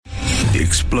The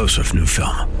explosive new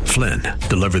film, Flynn,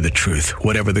 deliver the truth,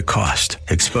 whatever the cost,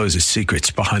 exposes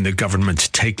secrets behind the government's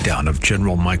takedown of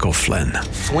General Michael Flynn.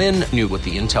 Flynn knew what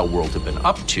the intel world had been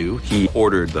up to. He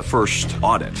ordered the first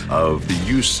audit of the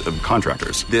use of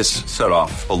contractors. This set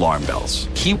off alarm bells.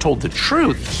 He told the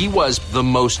truth. He was the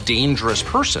most dangerous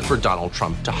person for Donald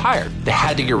Trump to hire. They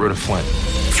had to get rid of Flynn.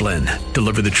 Flynn,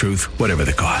 deliver the truth, whatever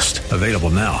the cost. Available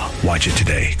now. Watch it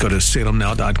today. Go to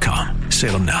salemnow.com.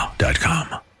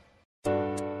 salemnow.com.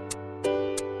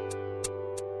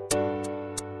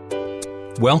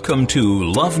 Welcome to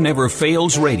Love Never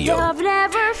Fails Radio. Love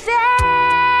never fails.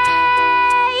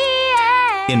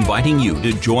 Inviting you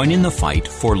to join in the fight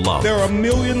for love. There are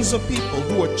millions of people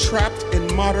who are trapped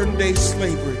in modern-day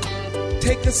slavery.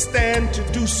 Take a stand to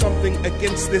do something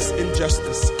against this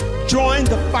injustice. Join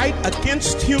the fight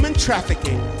against human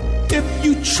trafficking. If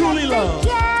you truly love,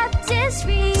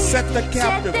 set the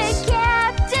captives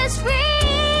free.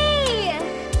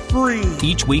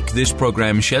 Each week, this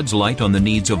program sheds light on the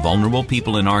needs of vulnerable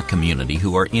people in our community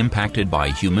who are impacted by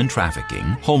human trafficking,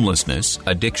 homelessness,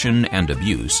 addiction, and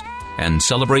abuse, and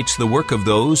celebrates the work of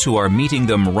those who are meeting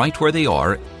them right where they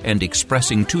are and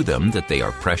expressing to them that they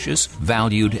are precious,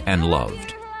 valued, and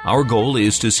loved. Our goal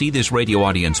is to see this radio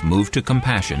audience move to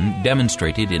compassion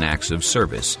demonstrated in acts of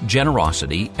service,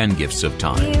 generosity, and gifts of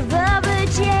time. Give up a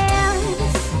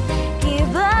chance.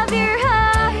 Give up your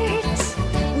heart.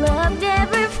 Love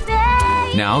never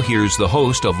fails. Now here's the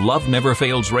host of Love Never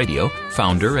Fails Radio,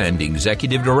 founder and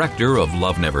executive director of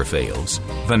Love Never Fails,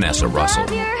 Vanessa Russell.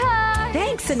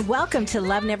 Thanks and welcome to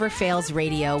Love Never Fails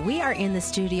Radio. We are in the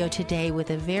studio today with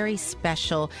a very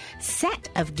special set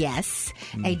of guests,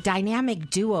 a dynamic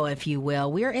duo, if you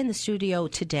will. We're in the studio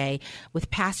today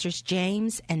with Pastors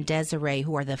James and Desiree,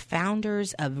 who are the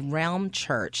founders of Realm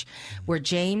Church, where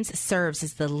James serves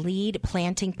as the lead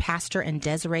planting pastor and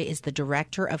Desiree is the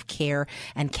director of care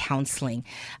and counseling.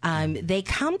 They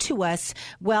come to us,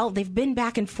 well, they've been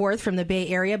back and forth from the Bay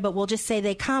Area, but we'll just say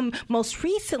they come most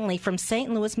recently from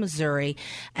St. Louis, Missouri,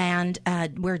 and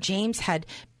where James had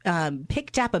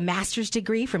picked up a master's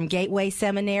degree from Gateway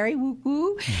Seminary,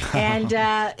 and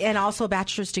also a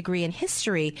bachelor's degree in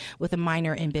history with a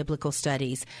minor in biblical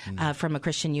studies from a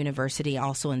Christian university,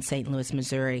 also in St. Louis,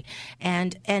 Missouri.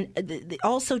 And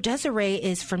also Desiree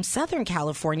is from Southern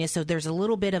California, so there's a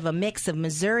little bit of a mix of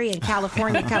Missouri and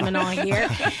California coming on here.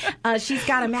 She's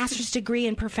got a master's degree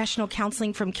in professional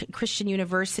counseling from Christian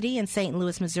University in St.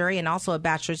 Louis, Missouri, and also a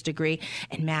bachelor's degree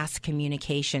in mass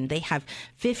communication. They have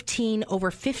over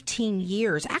 15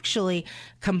 years, actually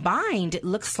combined, it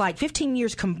looks like 15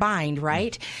 years combined,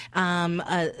 right?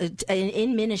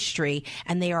 In ministry,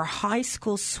 and they are high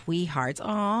school sweethearts.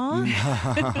 Aww.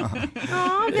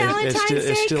 Aww, Valentine's Day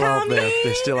it's still coming. Out there.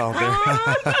 They're still out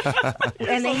there.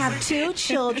 And they have two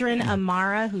children,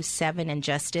 Amara, who's 7, and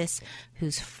Justice,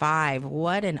 who's 5.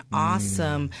 What an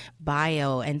awesome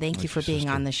bio, and thank you for being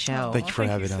on the show. Thank you for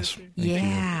having us.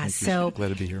 So glad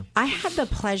to be here. I had the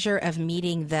pleasure of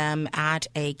meeting them at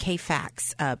a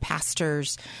KFAX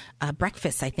pastors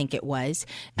breakfast, I think it was,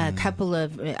 a couple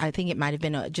of, I think it might have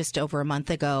been just over a month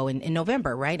ago in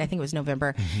November, right? I think it was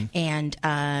November. And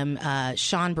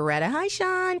Sean Beretta, hi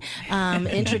Sean,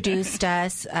 introduced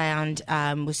us, and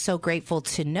was so grateful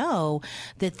to know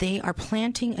that they are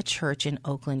planting a church in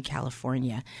Oakland,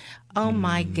 California. Oh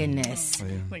my goodness.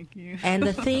 Thank you. And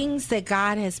the things that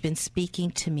God has been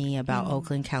speaking to me about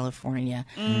Oakland, California.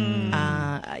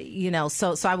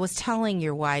 So I was telling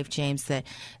your wife, James, that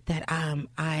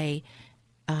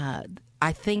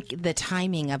I think the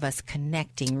timing of us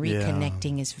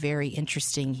reconnecting is very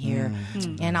interesting here.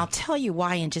 And I'll tell you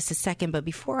why in just a second, but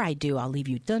before I do, I'll leave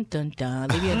you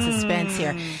leave you in suspense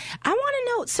here. I want to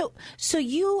know, so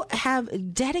you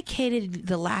have dedicated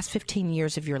the last 15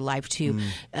 years of your life to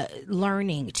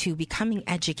learning, to becoming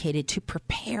educated, to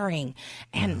preparing,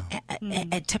 and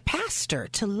to pastor,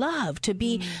 to love, to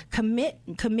be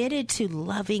committed to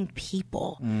loving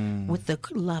people with the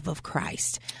love of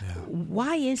Christ.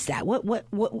 Why is that?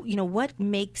 What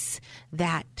makes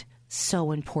that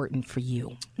so important for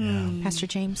you, Pastor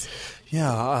James?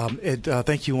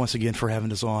 Thank you once again for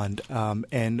having us on.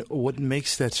 And what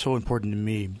makes that so important to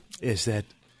me is that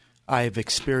I've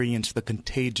experienced the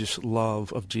contagious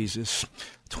love of Jesus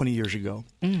 20 years ago.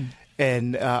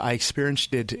 And I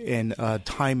experienced it in a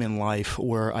time in life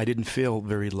where I didn't feel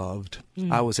very loved.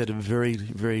 I was at a very,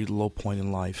 very low point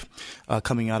in life,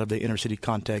 coming out of the inner city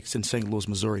context in St. Louis,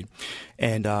 Missouri.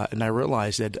 And I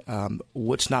realized that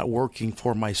what's not working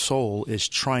for my soul is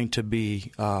trying to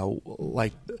be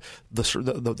like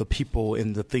the people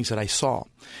and the things that I saw.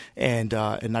 And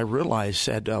I realized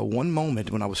at one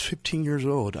moment when I was 15 years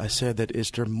old, I said that is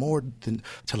there more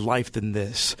to life than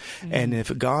this? And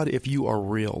if God, if you are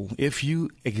real, if you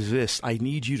exist, I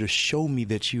need you to show me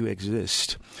that you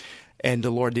exist. And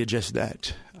the Lord did just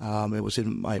that. It was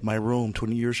in my room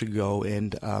 20 years ago,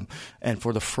 and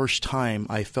for the first time,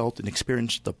 I felt and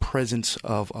experienced the presence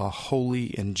of a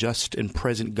holy and just and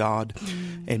present God,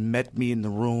 and met me in the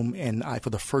room. And for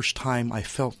the first time, I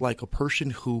felt like a person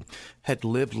who had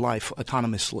lived life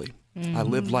autonomously. I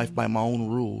lived life by my own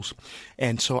rules.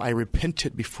 And so I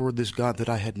repented before this God that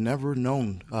I had never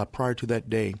known prior to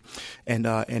that day, and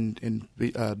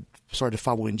started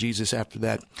following Jesus after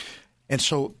that. And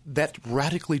so that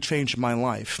radically changed my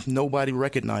life. Nobody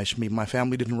recognized me. My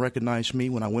family didn't recognize me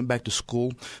when I went back to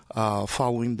school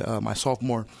following my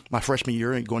freshman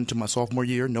year and going into my sophomore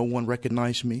year. No one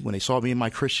recognized me. When they saw me in my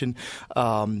Christian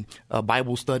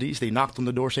Bible studies, they knocked on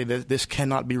the door, say, this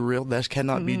cannot be real. This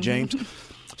cannot be James.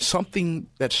 Something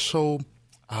that's so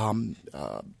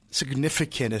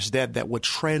significant is that would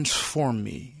transform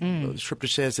me. The scripture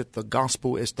says that the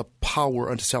gospel is the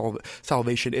power unto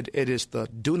salvation. It is the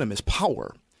dunamis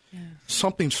power.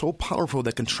 Something so powerful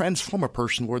that can transform a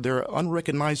person where they're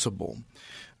unrecognizable.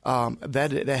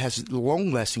 That has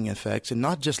long-lasting effects, and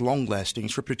not just long-lasting.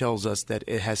 Scripture tells us that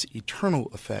it has eternal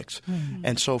effects.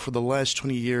 And so for the last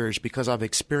 20 years, because I've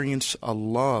experienced a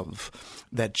love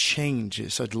that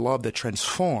changes, a love that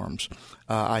transforms,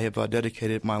 I have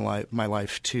dedicated my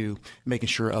life to making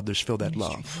sure others feel that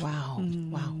love. Wow.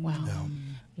 Yeah.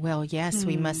 Well, yes,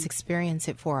 we must experience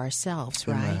it for ourselves,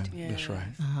 right? Yeah. That's right.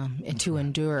 And to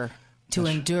endure. To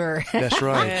endure. That's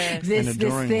right. this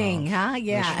thing, love. huh?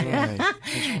 Yeah. That's right.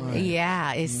 That's right.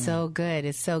 Yeah, it's so good.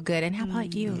 It's so good. And how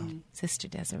about you, Sister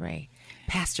Desiree?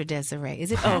 Pastor Desiree.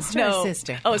 Is it pastor or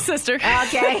sister? Oh, sister.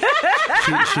 Okay.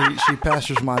 she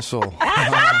pastors my soul.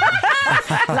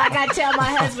 Like I tell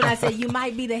my husband, I say, you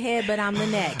might be the head, but I'm the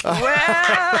neck.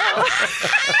 Well.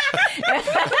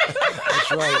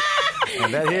 That's right.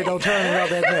 And that head don't turn without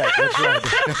that neck. That's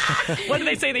right. What do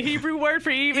they say? The Hebrew word for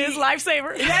Eve is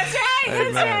lifesaver. That's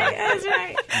right. That's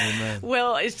right. Amen.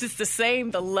 Well, it's just the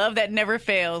same. The love that never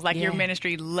fails, like your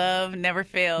ministry, love never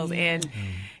fails. And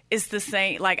it's the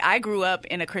same. Like, I grew up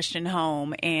in a Christian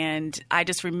home, and I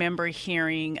just remember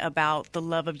hearing about the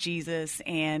love of Jesus,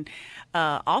 and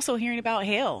also hearing about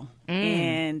hell.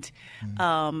 And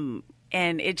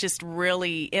it just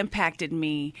really impacted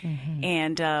me.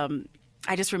 And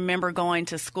I just remember going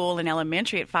to school in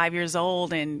elementary at 5 years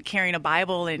old and carrying a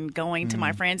Bible and going to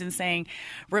my friends and saying,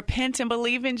 repent and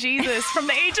believe in Jesus from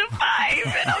the age of 5.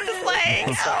 And I'm just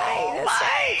like,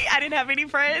 I didn't have any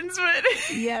friends. But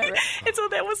and so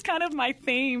that was kind of my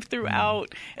theme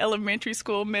throughout elementary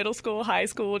school, middle school, high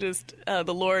school, just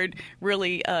the Lord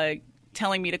really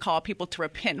telling me to call people to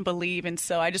repent and believe. And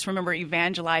so I just remember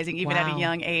evangelizing even at a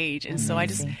young age. And so I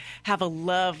just have a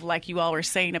love, like you all were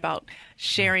saying, about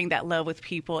sharing that love with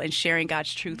people and sharing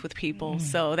God's truth with people.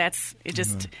 So that's it.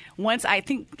 Just once, I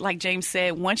think, like James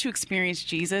said, once you experience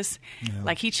Jesus,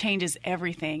 like, he changes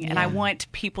everything. And I want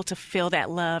people to feel that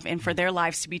love and for their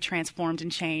lives to be transformed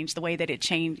and changed the way that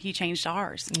he changed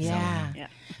ours.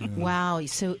 Wow.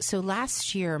 So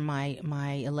last year, my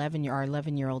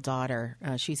 11-year-old daughter,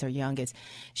 she's our youngest,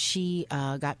 she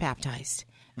got baptized.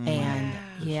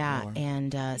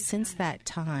 And since that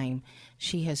time,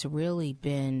 she has really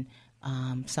been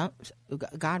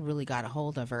God really got a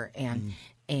hold of her, and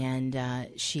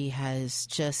she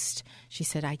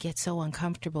said, I get so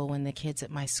uncomfortable when the kids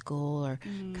at my school are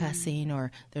cussing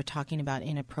or they're talking about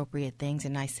inappropriate things,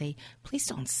 and I say, please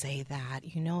don't say that.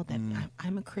 You know that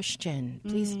I'm a Christian.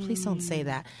 Please don't say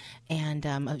that. And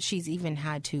she's even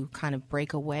had to kind of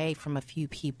break away from a few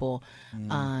people.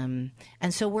 And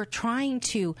so we're trying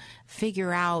to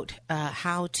figure out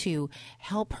how to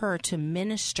help her to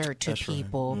minister to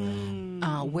people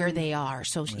where they are.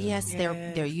 So yes,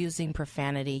 they're using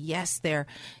profanity. Yes, they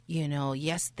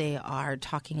are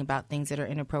talking about things that are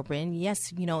inappropriate. And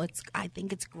yes, I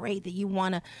think it's great that you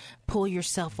want to pull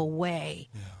yourself away,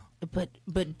 but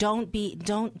don't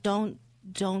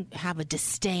have a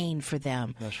disdain for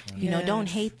them. That's right. Don't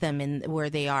hate them where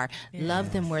they are.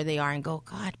 Love them where they are, and go,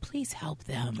 God, please help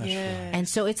them. That's right. And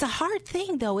so it's a hard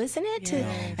thing, though, isn't it?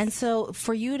 And so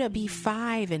for you to be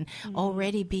 5 and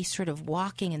already be sort of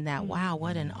walking in that, wow,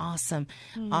 what an awesome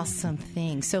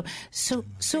thing. So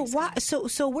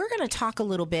we're going to talk a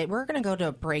little bit. We're going to go to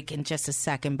a break in just a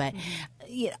second, but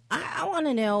I want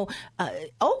to know,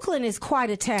 Oakland is quite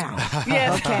a town.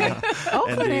 Yes. Okay.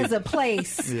 Oakland is a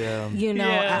place.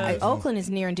 Yeah. Oakland is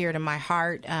near and dear to my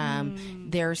heart.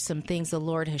 There's some things the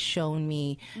Lord has shown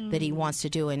me that He wants to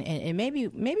do, and maybe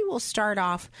we'll start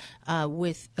off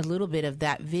with a little bit of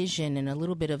that vision and a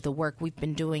little bit of the work we've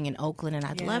been doing in Oakland. And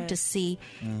I'd love to see,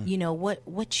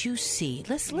 what you see.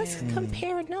 Let's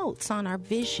compare notes on our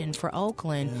vision for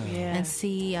Oakland and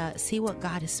see what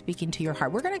God is speaking to your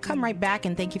heart. We're going to come right back,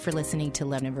 and thank you for listening to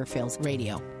Love Never Fails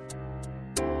Radio.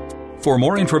 For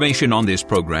more information on this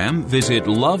program, visit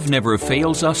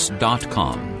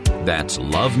loveneverfailsus.com. That's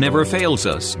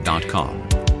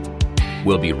loveneverfailsus.com.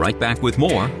 We'll be right back with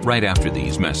more right after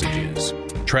these messages.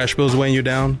 Trash bills weighing you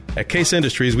down? At Case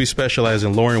Industries, we specialize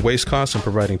in lowering waste costs and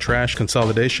providing trash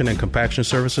consolidation and compaction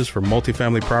services for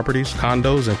multifamily properties,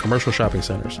 condos, and commercial shopping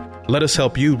centers. Let us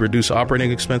help you reduce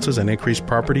operating expenses and increase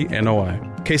property NOI.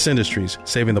 Case Industries,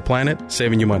 saving the planet,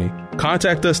 saving you money.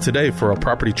 Contact us today for a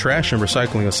property trash and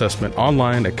recycling assessment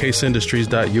online at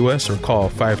caseindustries.us or call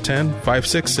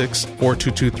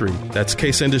 510-566-4223. That's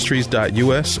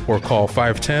caseindustries.us or call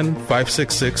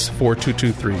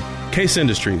 510-566-4223. Case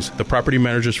Industries, the property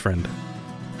manager's friend.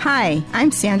 Hi,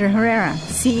 I'm Sandra Herrera,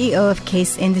 CEO of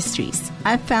Case Industries.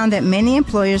 I've found that many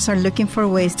employers are looking for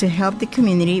ways to help the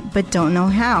community but don't know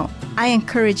how. I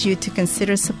encourage you to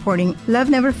consider supporting Love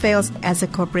Never Fails as a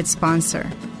corporate sponsor.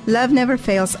 Love Never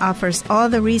Fails offers all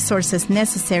the resources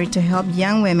necessary to help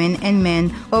young women and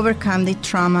men overcome the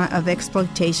trauma of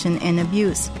exploitation and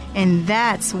abuse. And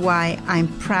that's why I'm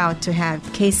proud to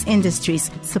have Case Industries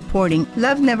supporting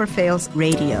Love Never Fails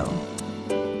Radio.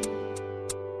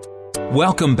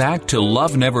 Welcome back to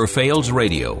Love Never Fails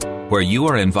Radio, where you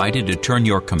are invited to turn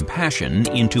your compassion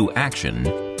into action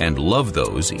and love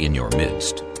those in your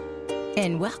midst.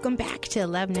 And welcome back to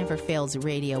Love Never Fails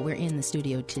Radio. We're in the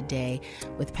studio today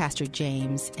with Pastor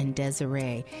James and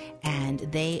Desiree, and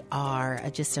they are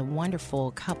just a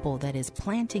wonderful couple that is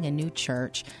planting a new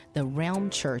church, the Realm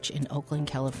Church in Oakland,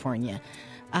 California.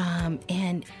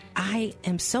 And I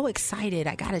am so excited.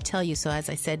 I got to tell you, so as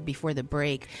I said before the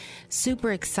break,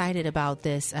 super excited about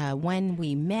this. When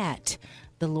we met,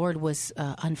 the Lord was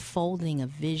unfolding a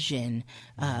vision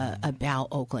about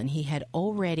Oakland. He had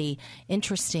already,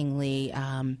 interestingly,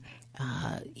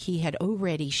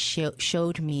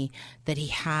 showed me that he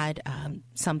had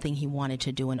something he wanted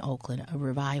to do in Oakland, a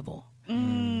revival.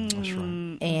 That's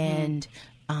right. And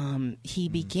he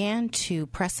began to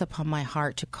press upon my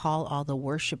heart to call all the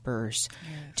worshipers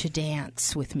to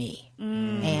dance with me.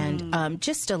 And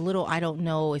just a little, I don't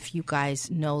know if you guys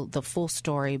know the full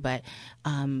story, but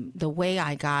the way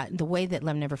that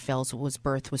Love Never Fails was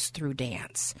birthed was through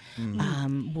dance.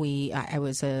 I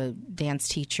was a dance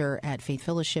teacher at Faith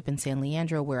Fellowship in San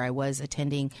Leandro, where I was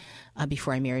attending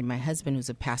before I married my husband, who's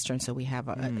a pastor, and so we have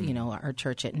our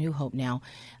church at New Hope now.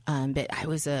 But I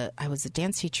was a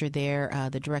dance teacher there,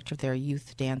 the director of their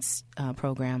youth dance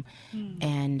program,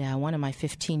 and one of my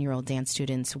 15-year-old dance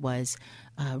students was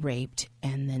raped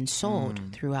and then sold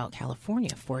throughout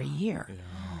California for a year.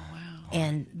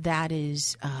 And that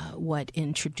is what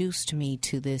introduced me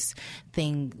to this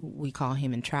thing we call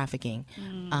human trafficking.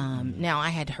 Now, I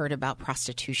had heard about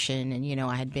prostitution, and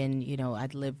I had been,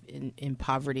 I'd lived in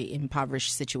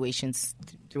impoverished situations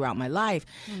throughout my life,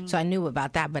 so I knew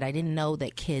about that. But I didn't know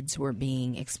that kids were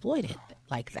being exploited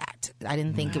like that. I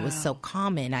didn't think it was so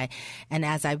common. And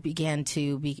as I began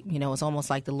to be, it's almost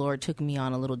like the Lord took me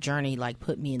on a little journey, like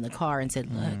put me in the car and said,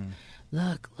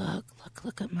 Look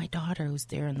at my daughter who's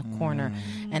there in the corner.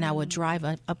 And I would drive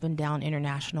up and down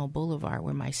International Boulevard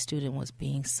where my student was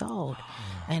being sold.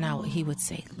 And he would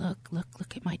say, look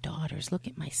at my daughters, look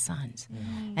at my sons.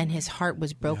 And his heart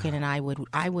was broken. And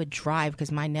I would drive,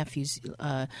 because my nephews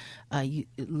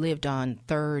lived on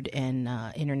 3rd and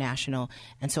International.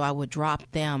 And so I would drop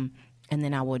them, and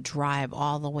then I would drive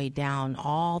all the way down,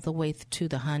 all the way to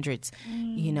the hundreds,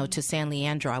 to San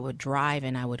Leandro. I would drive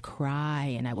and I would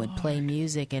cry and I would play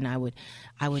music, and I would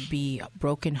be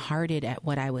brokenhearted at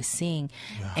what I was seeing.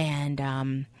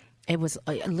 And it was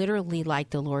literally like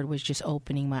the Lord was just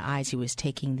opening my eyes. He was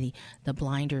taking the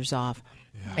blinders off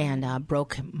and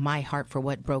broke my heart for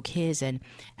what broke his. And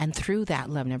through that,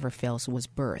 Love Never Fails was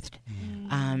birthed.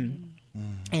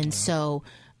 And so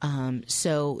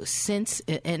since,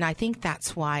 and I think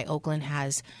that's why Oakland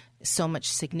has so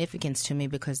much significance to me,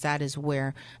 because that is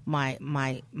where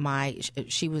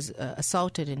she was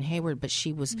assaulted in Hayward, but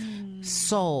she was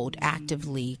sold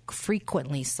actively,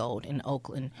 frequently sold in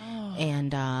Oakland,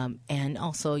 and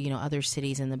also other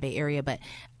cities in the Bay Area. But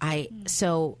I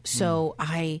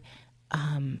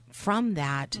from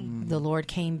that, the Lord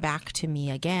came back to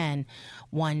me again.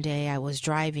 One day I was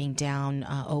driving down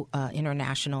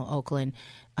International Oakland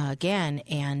again,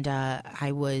 and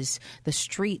the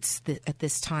streets at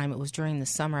this time, it was during the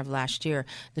summer of last year,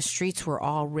 the streets were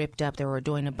all ripped up. They were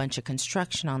doing a bunch of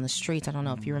construction on the streets. I don't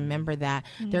know if you remember that.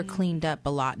 They're cleaned up a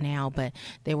lot now, but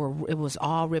it was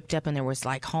all ripped up, and there was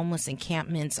like homeless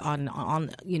encampments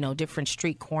on different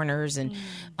street corners, and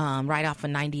right off of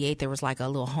 98 there was like a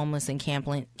little homeless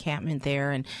encampment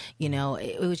there, and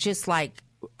it was just like,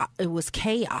 it was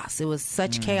chaos. It was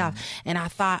such chaos. And I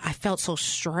felt so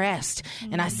stressed.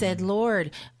 And I said,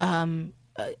 Lord,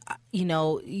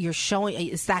 you're showing,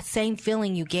 it's that same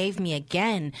feeling you gave me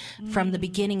again from the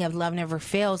beginning of Love Never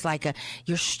Fails. Like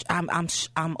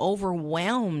I'm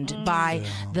overwhelmed by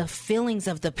the feelings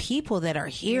of the people that are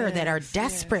here, that are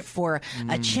desperate for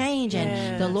a change.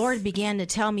 And the Lord began to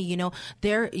tell me,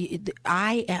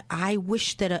 I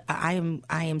wish that I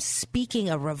am speaking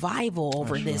a revival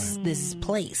over this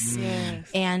place.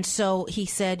 And so he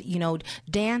said,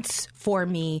 dance for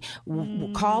me,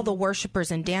 call the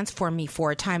worshipers and dance for me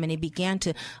for a time. And he began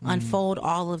to unfold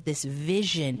all of this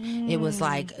vision. It was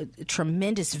like a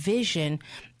tremendous vision.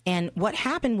 And what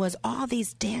happened was all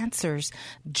these dancers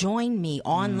joined me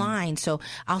online. So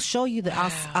I'll show you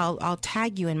I'll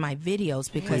tag you in my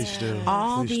videos, because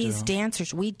all these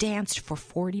dancers, we danced for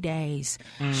 40 days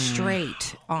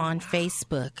straight on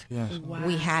Facebook.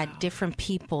 We had different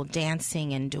people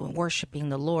dancing and worshiping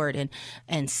the Lord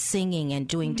and singing and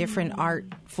doing different art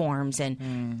forms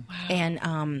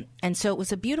and so it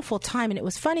was a beautiful time. And it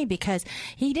was funny because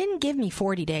he didn't give me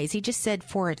 40 days. He just said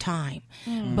for a time.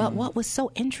 But what was so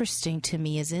interesting to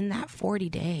me is in that 40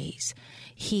 days,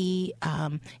 he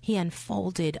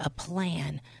unfolded a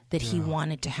plan that he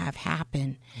wanted to have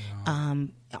happen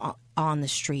on the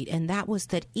street, and that was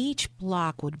that each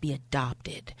block would be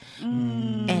adopted,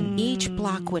 and each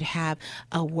block would have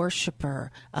a worshiper,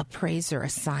 a praiser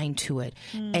assigned to it,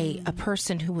 a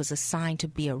person who was assigned to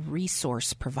be a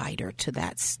resource provider to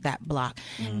that block,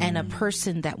 and a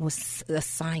person that was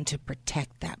assigned to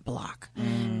protect that block.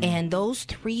 And those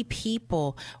three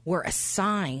people were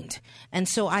assigned. And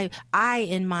so I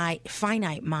in my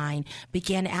finite mind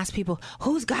began to ask people,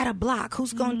 who's got a block?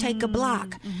 Who's going to take a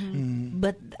block?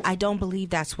 But I don't believe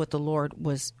that's what the Lord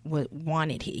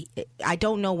wanted. I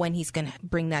don't know when he's going to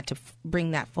bring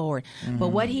that forward. But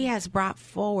what he has brought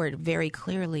forward very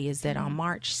clearly is that on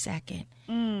March 2nd,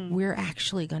 we're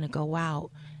actually going to go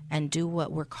out and do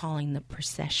what we're calling the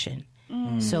procession.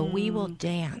 So we will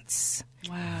dance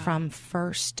from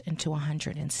 1st into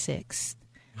 106th.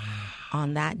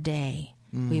 On that day,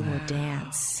 we will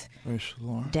dance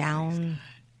down,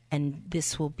 and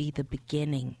this will be the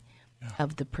beginning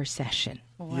of the procession.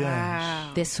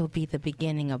 This will be the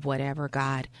beginning of whatever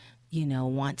God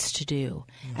wants to do.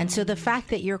 And so the fact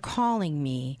that you're calling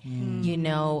me,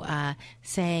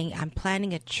 saying I'm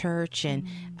planning a church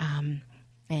and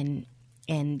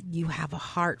you have a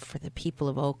heart for the people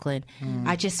of Oakland,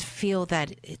 I just feel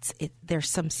that there's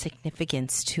some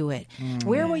significance to it.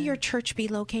 Where will your church be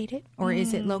located, or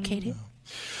is it located?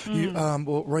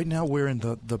 Well, right now we're in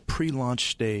the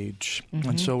pre-launch stage,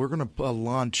 and so we're going to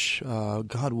launch,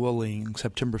 God willing,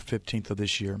 September 15th of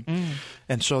this year.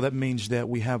 And so that means that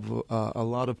we have a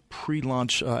lot of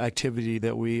pre-launch activity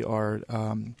that we are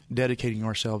dedicating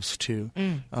ourselves to,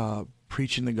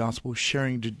 preaching the gospel,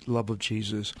 sharing the love of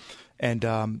Jesus, and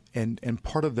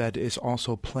part of that is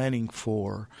also planning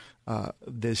for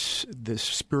this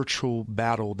spiritual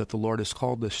battle that the Lord has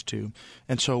called us to.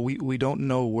 And so we don't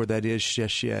know where that is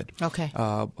just yet. Okay.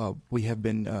 We have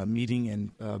been meeting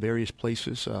in various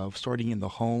places, starting in the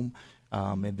home,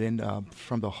 and then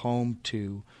from the home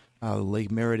to Lake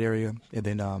Merritt area, and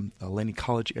then Laney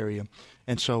College area.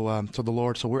 And so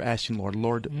we're asking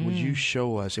Lord, would you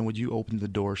show us and would you open the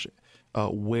doors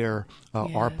where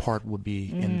our part would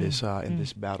be in this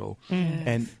battle?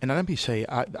 And let me say,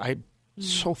 I'm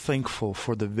so thankful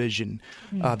for the vision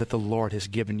that the Lord has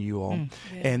given you all,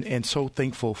 and so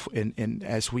thankful and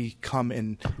as we come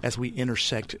and as we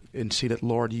intersect and see that,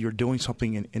 Lord, you're doing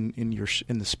something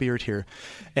in the spirit here.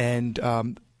 And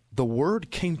the word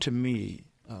came to me.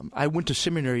 I went to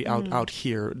seminary out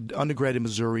here, undergrad in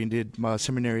Missouri, and did my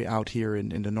seminary out here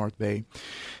in the North Bay.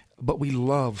 but we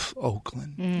love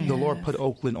Oakland. The Lord put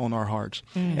Oakland on our hearts.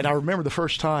 And I remember the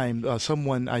first time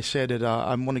I said that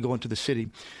I want to go into the city,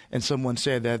 and someone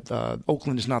said that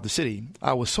Oakland is not the city.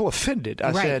 I was so offended.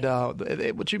 I said,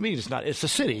 what you mean it's not? It's a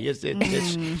city. It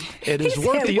is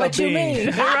worthy of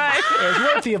being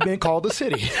it's worthy of being called the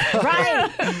city.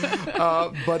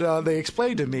 Right. But they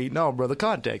explained to me, no, brother,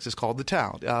 context. It's called the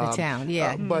town. The town,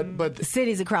 yeah. But the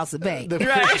city's across the bay. The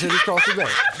city's across the bay.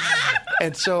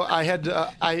 And so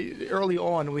early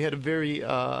on, we had a very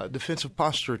defensive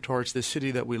posture towards this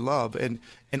city that we love. And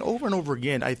over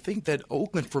again, I think that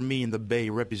Oakland, for me, in the Bay,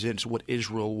 represents what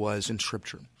Israel was in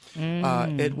Scripture.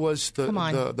 It was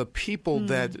the people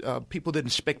that people didn't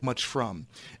expect much from.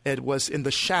 It was in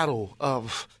the shadow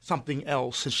of something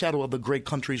else, the shadow of the great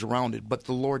countries around it. But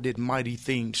the Lord did mighty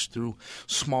things through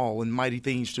small and mighty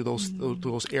things to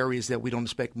those areas that we don't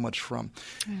expect much from.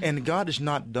 And God is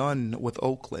not done with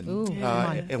Oakland.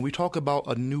 And we talk about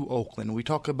a new Oakland. We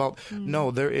talk about,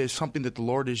 no, there is something that the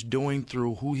Lord is doing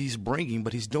through who He's bringing,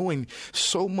 but He's doing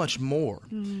so much more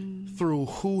through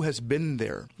who has been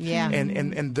there. Yeah.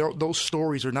 And those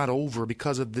stories are not over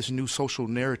because of this new social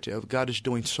narrative. God is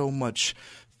doing so much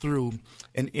through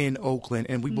and in Oakland,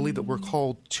 and we believe that we're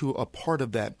called to a part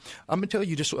of that. I'm going to tell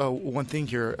you just one thing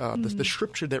here. The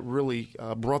scripture that really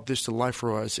brought this to life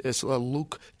for us is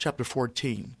Luke chapter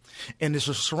 14. And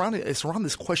it's around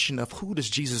this question of who does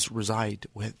Jesus reside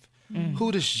with?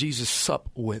 Who does Jesus sup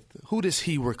with? Who does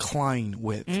He recline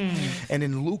with? And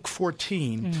in Luke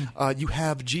 14, you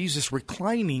have Jesus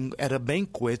reclining at a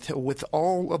banquet with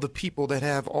all of the people that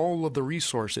have all of the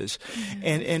resources.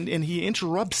 And He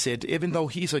interrupts it, even though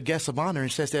He's a guest of honor,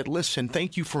 and says that, listen,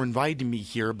 thank you for inviting me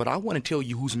here, but I want to tell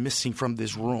you who's missing from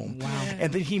this room. Wow.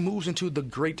 And then He moves into the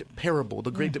great parable,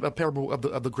 parable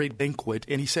of the great banquet,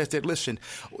 and He says that, listen,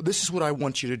 this is what I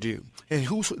want you to do. And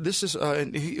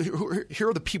here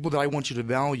are the people that I want you to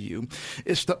value.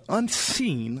 It's the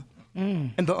unseen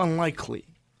and the unlikely.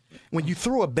 When you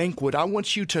throw a banquet, I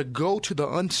want you to go to the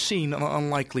unseen and the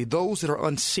unlikely, those that are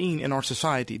unseen in our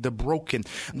society, the broken,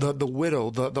 the widow,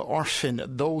 the orphan,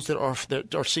 those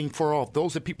that are seen far off,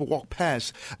 those that people walk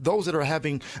past, those that are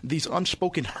having these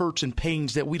unspoken hurts and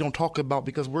pains that we don't talk about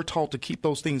because we're taught to keep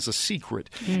those things a secret.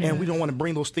 And we don't want to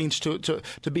bring those things to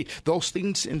be those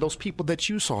things and those people that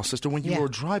you saw, sister, when you were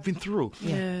driving through.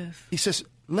 He says,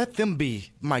 let them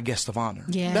be my guest of honor.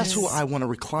 Yes. That's who I want to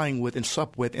recline with and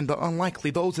sup with. And the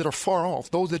unlikely, those that are far off,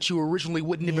 those that you originally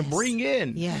wouldn't even bring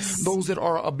in, those that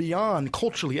are beyond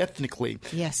culturally, ethnically.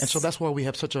 Yes. And so that's why we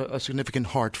have such a significant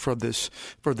heart for this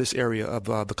area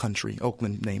of the country,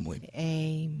 Oakland, namely.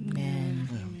 Amen.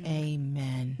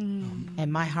 Amen.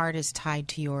 And my heart is tied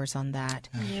to yours on that.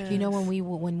 You know,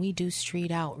 when we do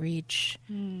street outreach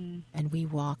and we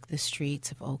walk the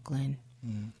streets of Oakland,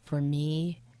 for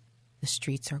me, the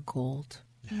streets are gold.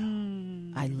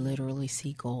 I literally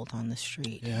see gold on the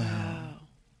street.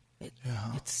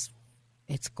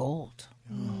 It's gold.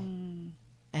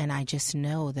 And I just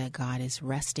know that God is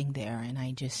resting there, and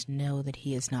I just know that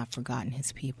He has not forgotten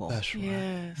His people. That's right.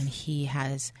 And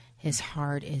His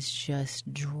heart is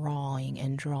just drawing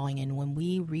and drawing. And when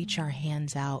we reach our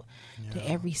hands out to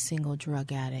every single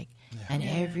drug addict and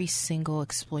every single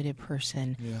exploited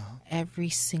person, every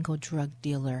single drug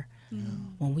dealer,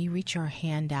 when we reach our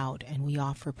hand out and we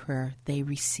offer prayer, they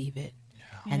receive it.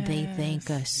 And they thank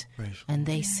us. And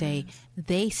they say,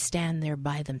 they stand there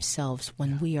by themselves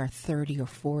when we are 30 or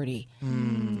 40.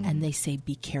 And they say,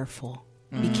 be careful.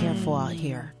 Be careful out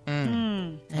here.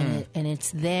 And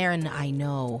it's there, and I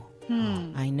know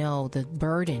the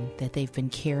burden that they've been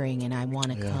carrying, and I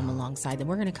want to come alongside them.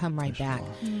 We're going to come right back.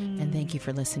 And thank you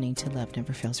for listening to Love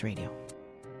Never Fails Radio.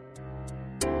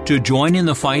 To join in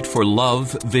the fight for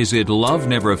love, visit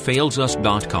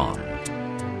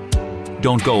loveneverfailsus.com.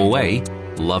 Don't go away.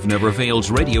 Love Never Fails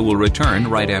Radio will return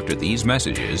right after these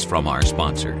messages from our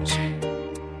sponsors.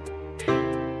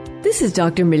 This is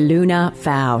Dr. Miluna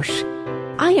Fausch.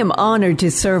 I am honored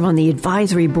to serve on the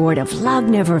advisory board of Love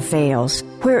Never Fails,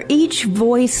 where each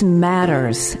voice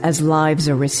matters as lives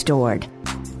are restored.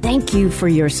 Thank you for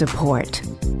your support.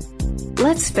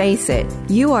 Let's face it,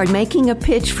 you are making a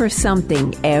pitch for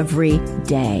something every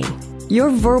day.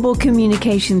 Your verbal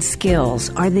communication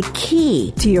skills are the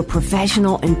key to your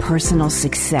professional and personal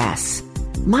success.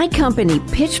 My company,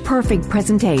 Pitch Perfect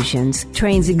Presentations,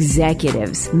 trains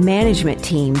executives, management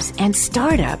teams, and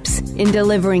startups in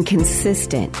delivering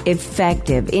consistent,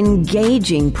 effective,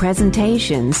 engaging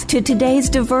presentations to today's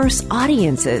diverse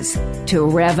audiences to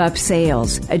rev up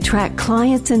sales, attract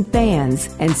clients and fans,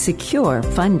 and secure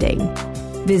funding.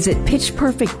 Visit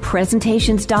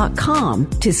pitchperfectpresentations.com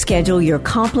to schedule your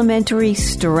complimentary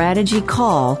strategy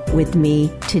call with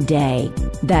me today.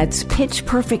 That's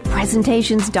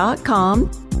pitchperfectpresentations.com,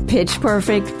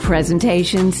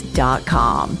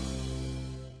 pitchperfectpresentations.com.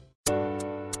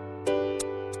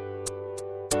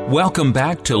 Welcome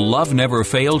back to Love Never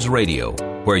Fails Radio,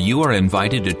 where you are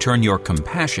invited to turn your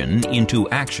compassion into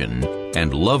action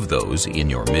and love those in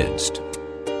your midst.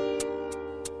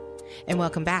 And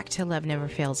welcome back to Love Never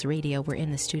Fails Radio. We're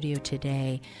in the studio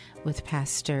today with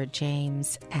Pastor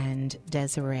James and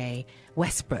Desiree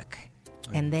Westbrook.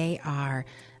 And they are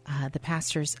the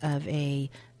pastors of a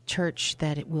church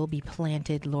that it will be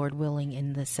planted, Lord willing,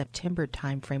 in the September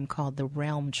timeframe called the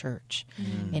Realm Church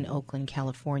in Oakland,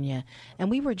 California. And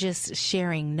we were just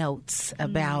sharing notes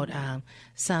about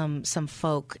some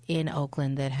folk in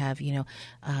Oakland that have,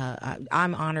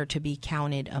 I'm honored to be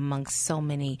counted amongst so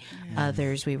many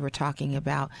others. We were talking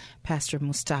about Pastor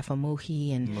Mustafa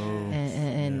Muhi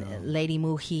and Lady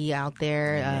Muhi out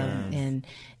there,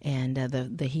 and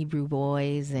the Hebrew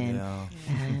Boys and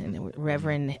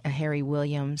Reverend Harry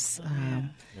Williams.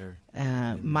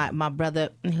 My brother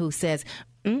who says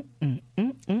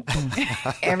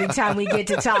every time we get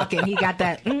to talking, he got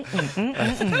that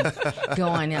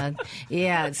going.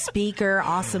 Speaker,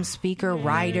 awesome speaker,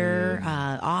 writer,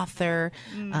 author,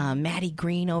 Maddie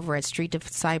Green over at Street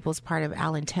Disciples, part of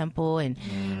Allen Temple, and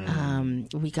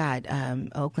we got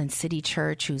Oakland City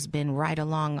Church, who's been right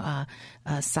along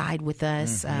side with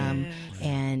us,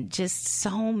 and just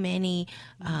so many,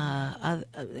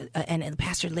 and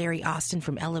Pastor Larry Austin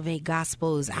from Elevate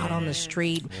Gospel is out on the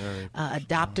street,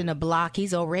 adopting a block.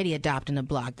 He's already adopting a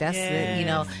block. That's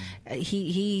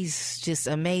he's just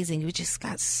amazing. We just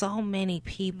got so many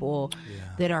people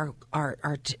that are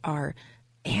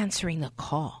answering the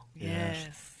call. Yes.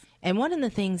 And one of the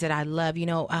things that I love,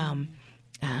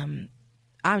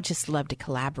 I just love to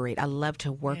collaborate. I love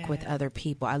to work with other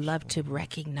people. I love to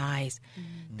recognize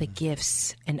the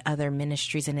gifts in other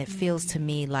ministries, and it feels to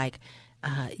me like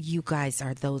you guys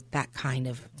are that kind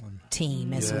of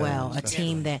team as well. A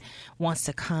team that wants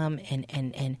to come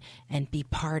and be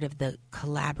part of the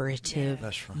collaborative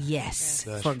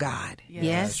for God.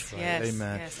 Yes?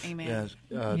 Amen. Yes. Amen.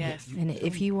 Yes. And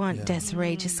if you want,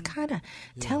 Desiree, just kind of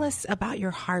tell us about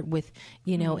your heart with,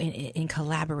 in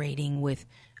collaborating with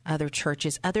other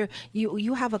churches.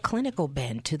 You have a clinical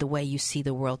bent to the way you see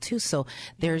the world too. So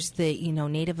there's the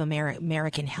Native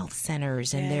American health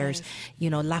centers, and there's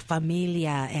La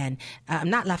Familia, and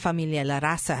not La Familia, La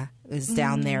Raza is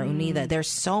down there, Unida. There's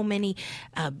so many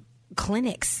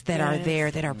clinics that are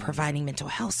there that are providing mental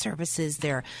health services.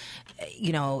 They're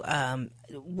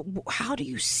how do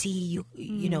you see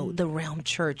the Realm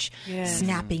Church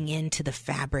snapping into the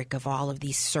fabric of all of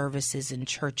these services and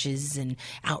churches and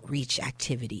outreach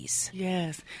activities?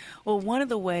 Yes. Well, one of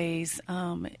the ways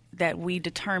that we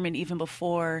determined even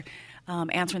before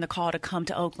answering the call to come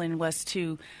to Oakland was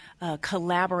to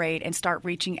collaborate and start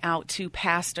reaching out to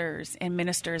pastors and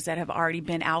ministers that have already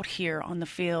been out here on the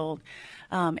field.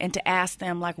 And to ask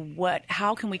them,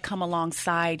 how can we come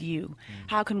alongside you?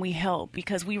 How can we help?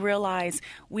 Because we realize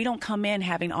we don't come in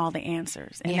having all the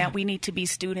answers, and that we need to be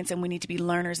students and we need to be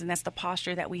learners, and that's the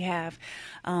posture that we have,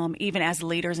 even as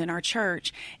leaders in our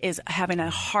church, is having a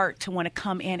heart to want to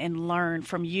come in and learn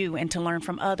from you and to learn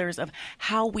from others of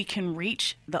how we can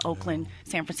reach the Oakland,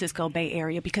 San Francisco Bay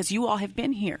Area, because you all have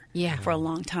been here for a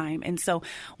long time. And so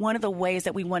one of the ways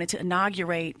that we wanted to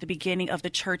inaugurate the beginning of the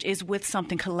church is with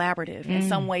something collaborative, in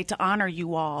some way to honor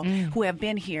you all who have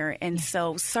been here. And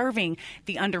so serving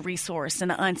the under-resourced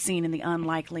and the unseen and the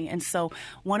unlikely. And so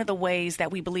one of the ways that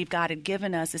we believe God had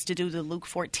given us is to do the Luke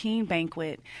 14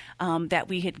 banquet that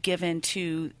we had given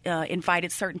to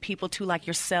invited certain people to, like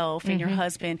yourself and your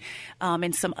husband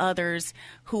and some others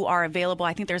who are available.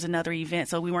 I think there's another event,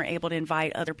 so we weren't able to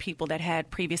invite other people that had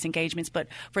previous engagements. But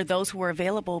for those who were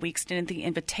available, we extended the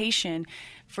invitation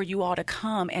for you all to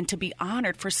come and to be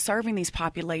honored for serving these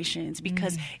populations,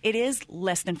 because it is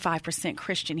less than 5%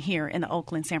 Christian here in the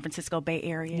Oakland, San Francisco Bay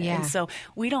Area. And so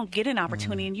we don't get an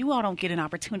opportunity, and you all don't get an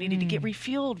opportunity to get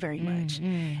refueled very much.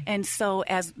 And so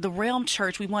as the Realm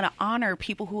Church, we want to honor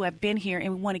people who have been here,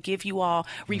 and we want to give you all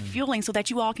refueling so that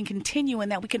you all can continue,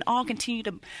 and that we can all continue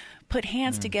to put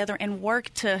hands together and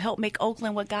work to help make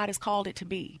Oakland what God has called it to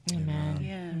be. Amen.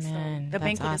 Yeah, Amen. So the That's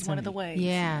banquet awesome. is one of the ways.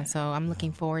 Yeah, so I'm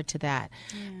looking forward to that.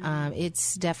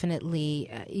 It's definitely,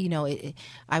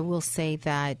 I will say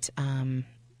that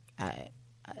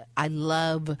I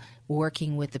love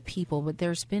working with the people, but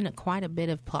there's been quite a bit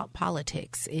of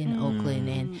politics in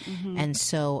Oakland, and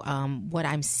so what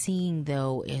I'm seeing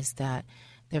though is that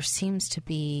there seems to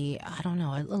be, I don't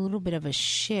know, a little bit of a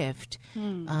shift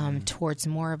towards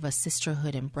more of a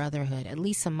sisterhood and brotherhood, at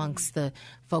least amongst the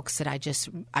folks that I just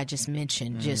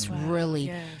mentioned, just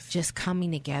really just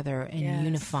coming together and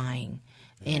unifying.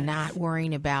 And not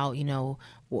worrying about,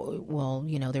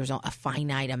 there's a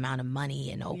finite amount of money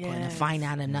in Oakland, a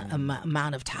finite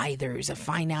amount of tithers, a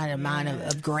finite amount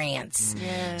of grants.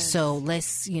 So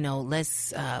let's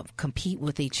compete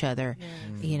with each other.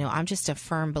 I'm just a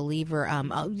firm believer.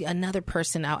 Another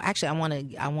person, I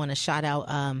want to shout out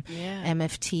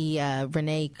MFT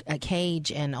Renee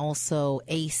Cage and also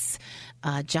Ace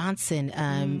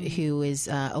Johnson, who is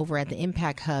over at the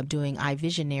Impact Hub doing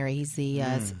iVisionary. He's the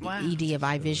ED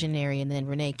of iVisionary, and then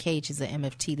Renee Cage is the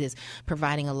MFT that's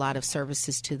providing a lot of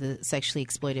services to the sexually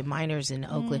exploited minors in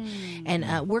Oakland.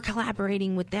 And we're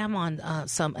collaborating with them on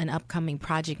an upcoming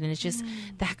project, and it's just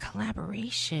that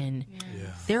collaboration.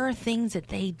 There are things that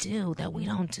they do that we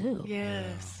don't do.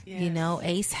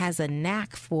 Ace has a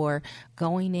knack for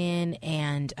going in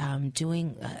and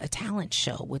doing a talent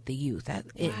show with the youth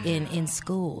in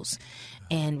schools.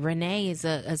 And Renee is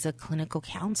a clinical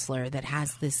counselor that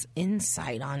has this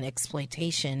insight on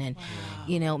exploitation. And,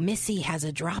 Missy has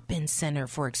a drop-in center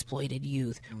for exploited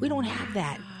youth. We don't have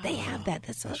that. They have that.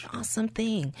 That's an awesome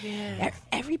thing.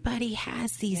 Everybody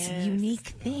has these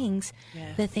unique things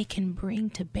that they can bring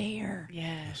to bear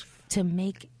to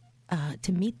make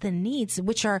to meet the needs,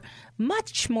 which are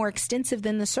much more extensive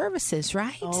than the services,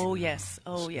 right? Oh, yes.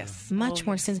 Much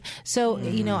more extensive. So,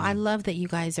 I love that you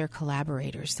guys are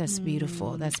collaborators. That's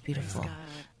beautiful. That's beautiful.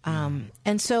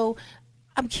 And so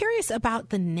I'm curious about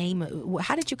the name.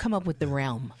 How did you come up with the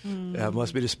Realm? It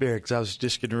must be the Spirit, because I was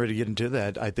just getting ready to get into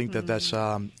that. I think that's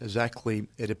exactly,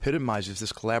 it epitomizes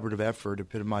this collaborative effort,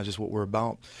 epitomizes what we're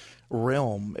about.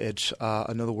 Realm, it's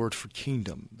another word for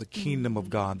kingdom, the kingdom of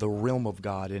God, the realm of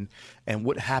God, and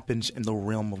what happens in the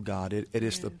realm of God. It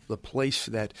is the place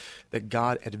that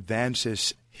God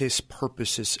advances His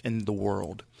purposes in the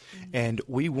world. And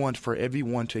we want for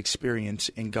everyone to experience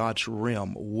in God's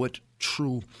realm what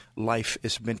true life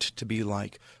is meant to be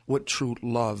like, what true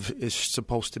love is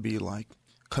supposed to be like,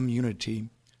 community,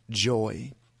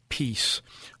 joy, peace.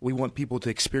 We want people to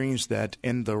experience that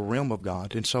in the realm of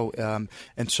God, and so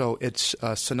it's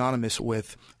synonymous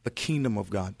with the kingdom of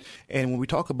God. And when we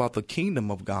talk about the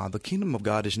kingdom of God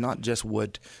is not just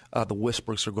what the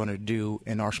Whispers are going to do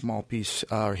in our small piece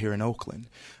here in Oakland.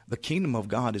 The kingdom of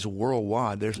God is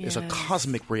worldwide. There's a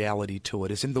cosmic reality to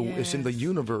it. It's in the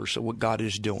universe of what God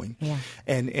is doing.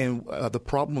 And the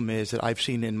problem is that I've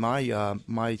seen in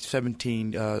my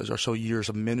 17 or so years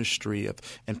of ministry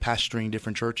and pastoring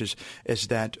different churches is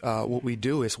that what we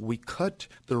do is we cut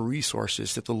the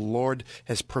resources that the Lord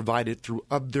has provided through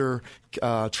other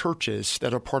churches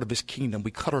that are part of His kingdom.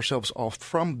 We cut ourselves off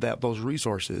from those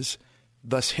resources,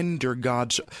 thus hinder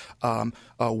God's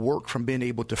work from being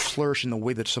able to flourish in the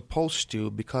way that's supposed to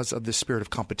because of the spirit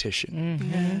of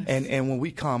competition. And when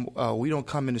we come, we don't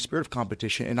come in the spirit of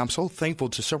competition. And I'm so thankful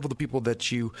to several of the people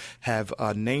that you have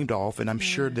named off, and I'm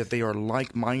sure that they are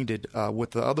like-minded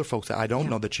with the other folks that I don't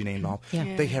know that you named off.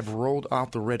 They have rolled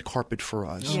out the red carpet for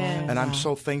us. And I'm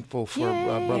so thankful for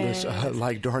brothers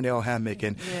like Darnell Hammock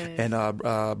and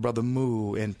Brother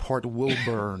Moo and Part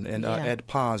Wilburn and Ed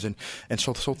Paz. And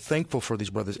so thankful for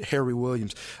these brothers, Harry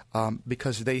Williams,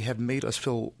 because they have made us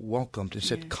feel welcomed and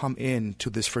said, come in to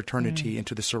this fraternity,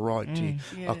 into this sorority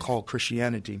called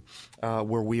Christianity,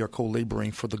 where we are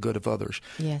co-laboring for the good of others.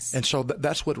 And so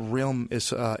that's what Realm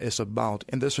is about.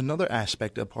 And there's another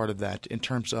aspect, a part of that, in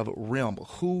terms of Realm.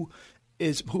 Who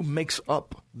makes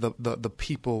up the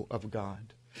people of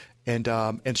God? And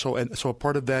so a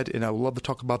part of that, and I would love to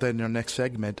talk about that in our next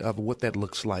segment of what that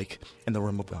looks like in the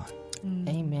realm of God.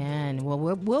 Amen. Well,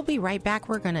 we'll be right back.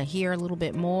 We're going to hear a little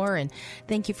bit more. And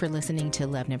thank you for listening to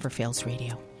Love Never Fails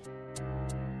Radio.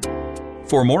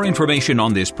 For more information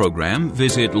on this program,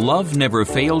 visit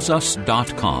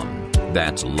loveneverfailsus.com.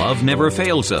 That's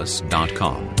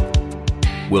loveneverfailsus.com.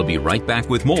 We'll be right back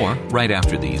with more right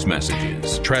after these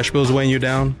messages. Trash bills weighing you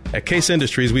down? At Case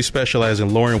Industries, we specialize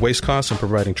in lowering waste costs and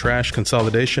providing trash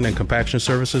consolidation and compaction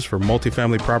services for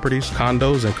multifamily properties,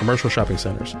 condos, and commercial shopping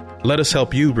centers. Let us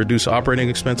help you reduce operating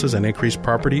expenses and increase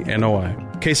property NOI.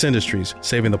 Case Industries,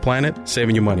 saving the planet,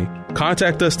 saving you money.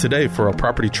 Contact us today for a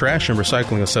property trash and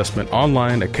recycling assessment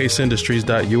online at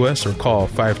caseindustries.us or call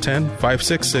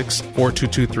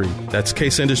 510-566-4223. That's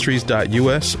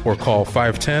caseindustries.us or call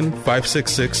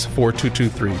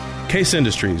 510-566-4223. Case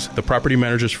Industries, the property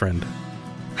manager's friend.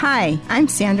 Hi, I'm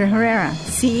Sandra Herrera,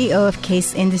 CEO of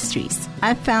Case Industries.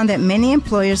 I've found that many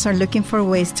employers are looking for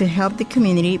ways to help the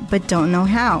community but don't know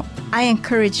how. I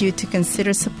encourage you to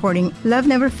consider supporting Love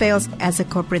Never Fails as a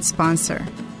corporate sponsor.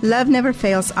 Love Never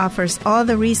Fails offers all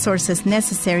the resources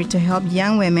necessary to help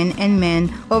young women and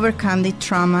men overcome the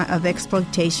trauma of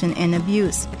exploitation and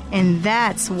abuse. And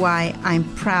that's why I'm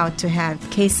proud to have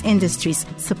Case Industries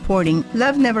supporting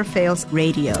Love Never Fails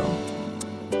Radio.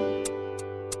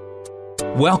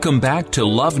 Welcome back to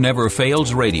Love Never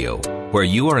Fails Radio, where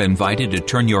you are invited to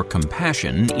turn your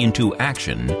compassion into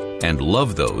action and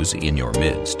love those in your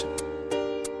midst.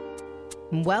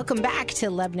 Welcome back to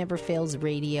Love Never Fails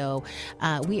Radio.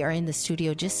 We are in the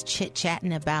studio just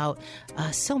chit-chatting about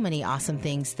so many awesome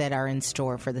things that are in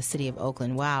store for the city of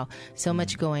Oakland. Wow, so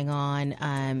much going on.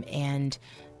 And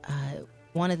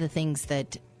one of the things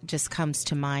that just comes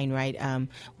to mind, right?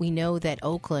 We know that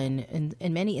Oakland,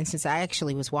 in many instances, I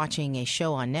actually was watching a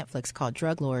show on Netflix called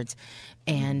Drug Lords,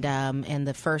 and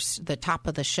the top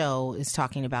of the show is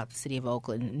talking about the city of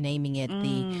Oakland, naming it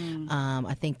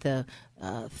I think the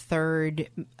third,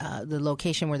 the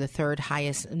location where the third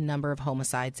highest number of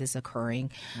homicides is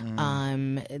occurring.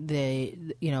 They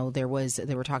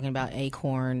were talking about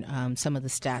Acorn, some of the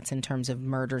stats in terms of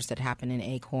murders that happen in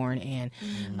Acorn, and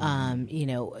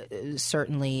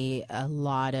certainly a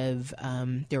lot of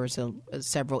there was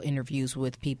several interviews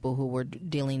with people who were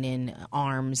dealing in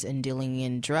arms and dealing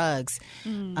in drugs,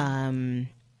 in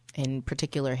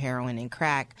particular heroin and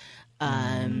crack.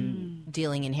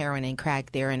 Dealing in heroin and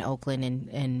crack there in Oakland,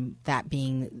 and that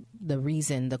being the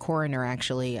reason, the coroner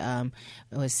actually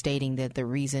was stating that the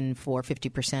reason for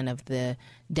 50% of the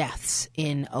deaths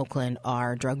in Oakland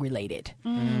are drug related.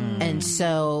 And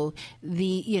so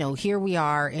here we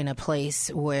are in a place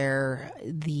where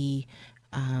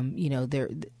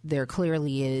there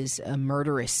clearly is a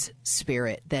murderous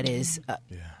spirit that is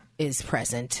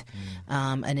present,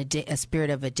 a spirit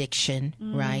of addiction,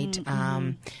 right?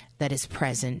 That is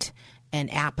present,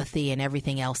 and apathy and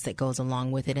everything else that goes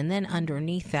along with it. And then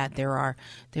underneath that,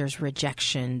 there's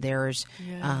rejection, there's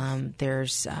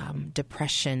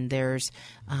depression, there's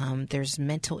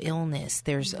mental illness,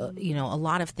 there's a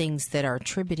lot of things that are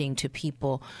attributing to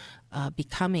people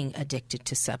becoming addicted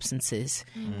to substances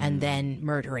and then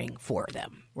murdering for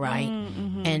them, right?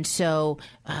 And so,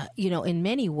 in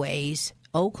many ways,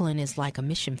 Oakland is like a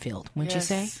mission field, wouldn't you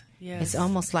say? Yes. It's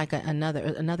almost like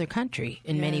another country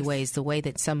in many ways, the way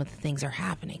that some of the things are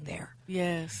happening there.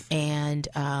 Yes. And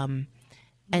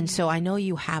so I know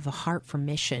you have a heart for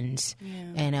missions,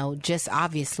 just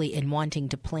obviously in wanting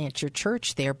to plant your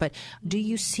church there. But do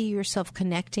you see yourself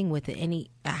connecting with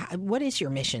what is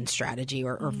your mission strategy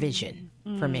or vision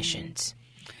for missions?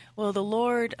 Well, the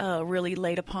Lord really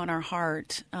laid upon our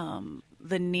heart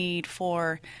the need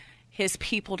for His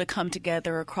people to come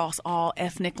together across all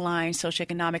ethnic lines,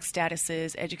 socioeconomic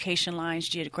statuses, education lines,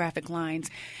 geographic lines.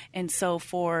 And so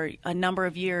for a number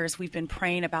of years, we've been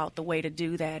praying about the way to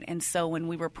do that. And so when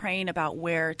we were praying about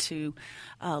where to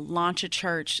launch a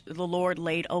church, the Lord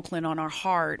laid Oakland on our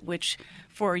heart, which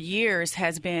for years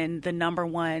has been the number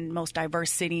one most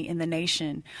diverse city in the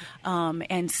nation.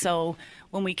 And so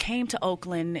when we came to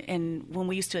Oakland, and when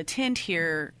we used to attend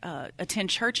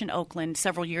church in Oakland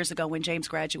several years ago when James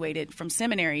graduated from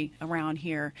seminary around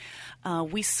here,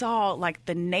 we saw like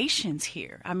the nations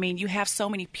here. I mean, you have so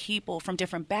many people from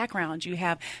different backgrounds. You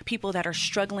have people that are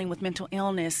struggling with mental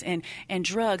illness and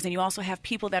drugs, and you also have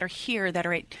people that are here that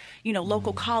are at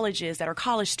local colleges that are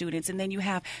college students, and then you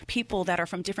have people that are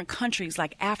from different countries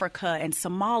like Africa and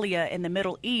Somalia and the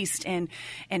Middle East and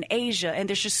Asia, and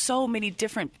there's just so many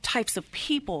different types of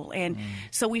people. And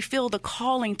so we feel the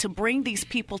calling to bring these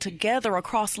people together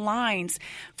across lines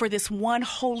for this one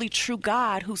holy true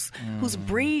God who's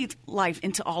breathed life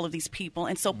into all of these people.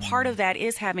 And so part of that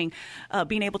is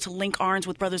being able to link arms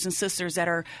with brothers and sisters that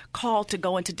are called to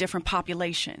go into different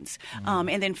populations,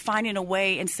 and then finding a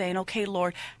way and saying, okay,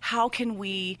 Lord, how can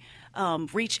we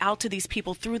reach out to these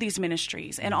people through these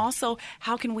ministries? And also,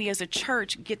 how can we as a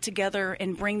church get together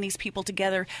and bring these people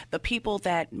together, the people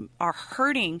that are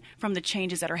hurting from the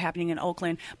changes that are happening in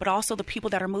Oakland, but also the people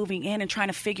that are moving in and trying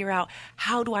to figure out,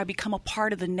 how do I become a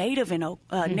part of the native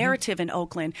narrative in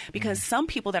Oakland? Because some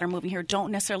people that are moving here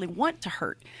don't necessarily want to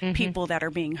hurt people that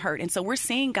are being hurt. And so we're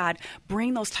seeing God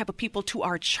bring those type of people to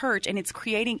our church, and it's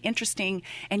creating interesting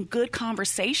and good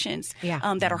conversations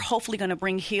that are hopefully going to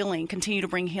continue to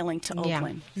bring healing to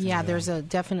Oakland. Yeah, there's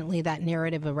definitely that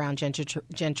narrative around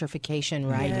gentrification,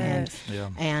 right? Yes.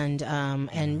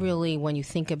 And really, when you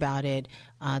think about it,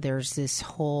 there's this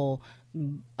whole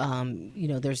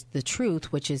there's the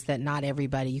truth, which is that not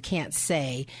everybody, you can't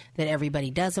say that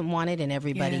everybody doesn't want it and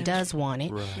everybody does want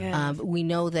it. Right. Yes. We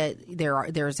know that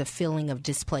there's a feeling of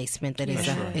displacement that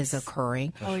is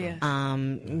occurring. Oh, yes.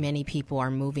 Many people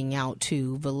are moving out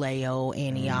to Vallejo,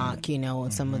 Antioch,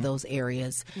 and some of those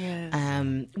areas,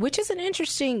 which is an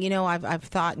interesting, I've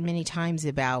thought many times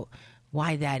about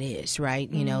why that is,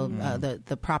 right?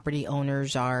 The property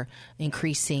owners are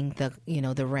increasing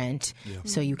the rent,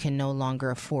 so you can no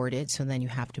longer afford it. So then you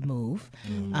have to move,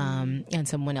 and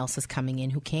someone else is coming in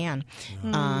who can.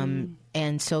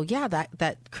 And so,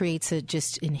 that creates a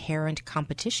just inherent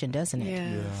competition, doesn't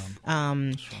it?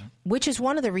 Yeah. Which is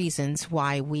one of the reasons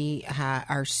why we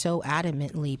are so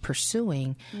adamantly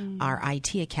pursuing our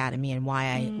IT academy, and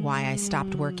why I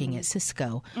stopped working at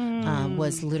Cisco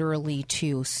was literally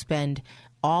to spend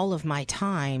all of my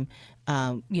time,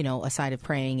 aside of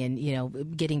praying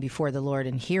and, getting before the Lord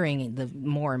and hearing the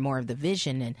more and more of the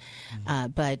vision.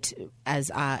 And, but as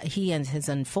He has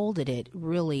unfolded it,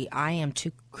 really, I am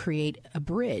to create a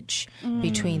bridge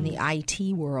between the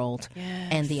IT world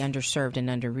and the underserved and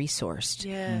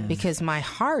under-resourced. Because my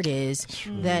heart is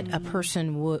that a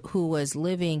person who was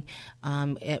living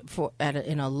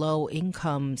in a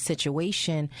low-income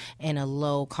situation and a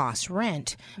low-cost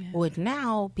rent would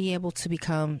now be able to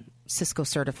become Cisco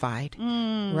certified,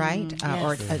 right?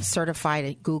 Or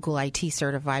certified, Google IT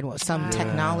certified, some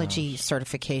technology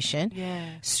certification.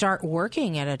 Start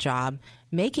working at a job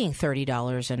making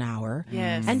 $30 an hour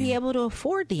and be able to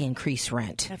afford the increased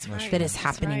rent that is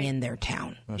happening in their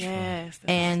town.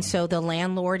 And so the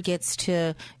landlord gets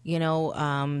to, get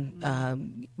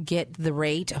the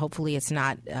rate. Hopefully it's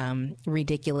not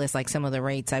ridiculous like some of the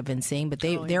rates I've been seeing, but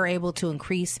they're able to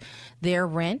increase their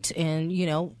rent and,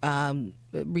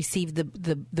 receive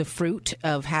the fruit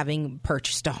of having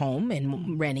purchased a home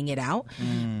and renting it out.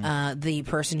 The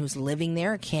person who's living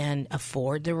there can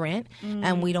afford the rent,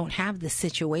 and we don't have the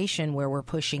situation where we're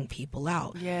pushing people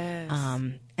out.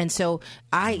 And so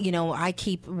I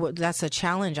keep, that's a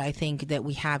challenge I think that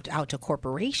we have out to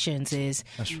corporations is,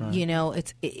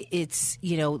 it's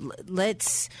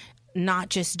let's not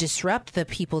just disrupt the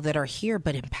people that are here,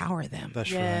 but empower them.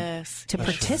 To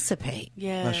participate.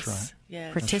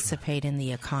 Participate in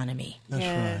the economy.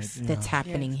 That's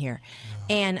happening here.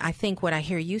 And I think what I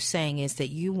hear you saying is that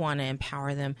you want to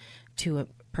empower them to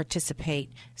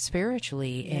participate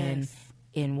spiritually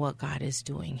in what God is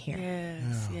doing here.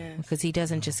 Because He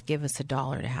doesn't just give us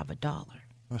 $1 to have $1.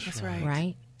 That's right.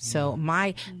 Right? So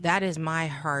that is my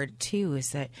heart too,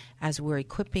 is that as we're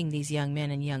equipping these young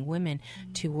men and young women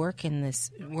to work in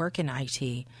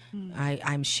IT,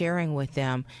 I'm sharing with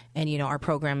them, and our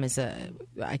program is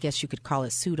I guess you could call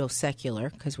it pseudo-secular,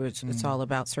 because it's all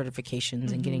about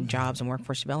certifications and getting jobs and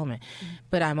workforce development.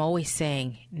 But I'm always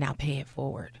saying, now pay it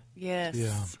forward.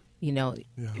 You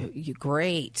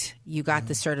great. You got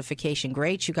the certification.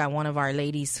 Great. You got one of our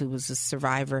ladies who was a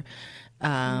survivor.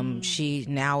 She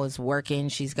now is working.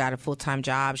 She's got a full-time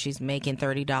job. She's making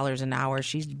 $30 an hour.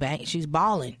 She's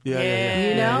balling.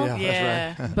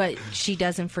 That's right. But she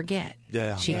doesn't forget.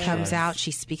 She comes out.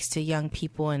 She speaks to young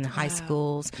people in high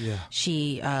schools.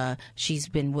 She's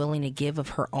been willing to give of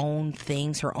her own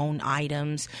things, her own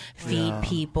items, feed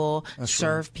people,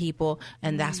 serve people,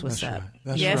 and that's what's up.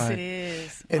 It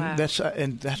is. And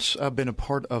that's been a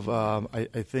part of I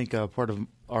think part of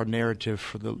our narrative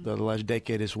for the last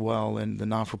decade as well, and the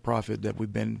non-for-profit that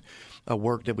we've been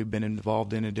work that we've been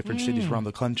involved in different cities around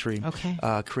the country,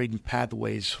 creating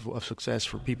pathways of success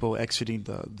for people exiting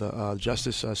the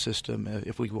justice system,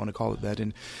 if we want to call it that,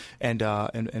 and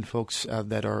folks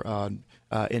that are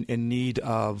in need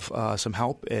of some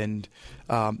help, and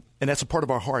that's a part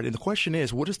of our heart. And the question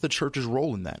is, what is the church's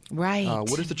role in that? Right.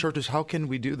 What is the church's? How can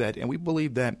we do that? And we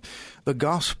believe that the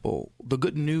gospel, the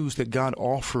good news that God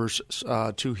offers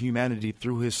to humanity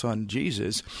through His Son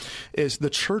Jesus, is the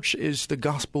church is the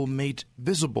gospel made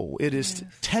visible. It is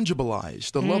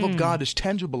tangibilized. The love of God is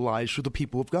tangibilized through the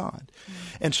people of God,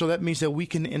 and so that means that we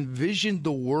can envision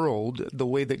the world the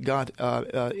way that God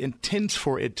intends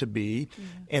for it to be,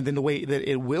 and then the way that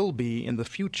it will be in the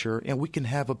future, and we can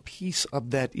have a piece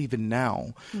of that even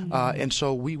now. And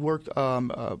so we work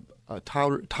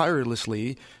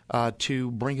tirelessly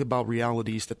to bring about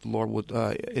realities that the Lord would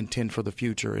intend for the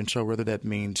future. And so whether that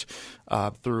means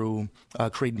through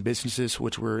creating businesses,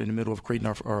 which we're in the middle of creating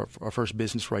our first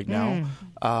business right now,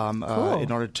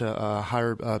 in order to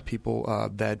hire people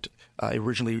that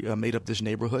originally made up this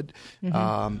neighborhood,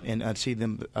 and see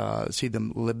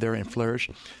them live there and flourish,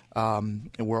 and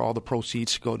where all the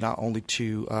proceeds go not only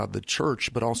to the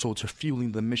church but also to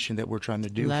fueling the mission that we're trying to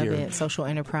do Love here. It. Social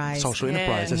enterprise. Social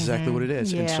enterprise. That's exactly exactly what it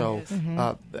is. Yeah. And so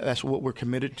that's what we're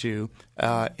committed to.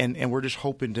 And we're just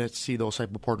hoping to see those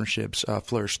type of partnerships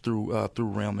flourish through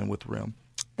Realm and with Realm.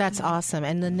 That's awesome.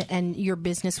 And your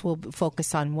business will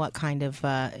focus on what kind of,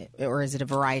 or is it a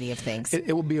variety of things?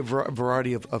 It will be a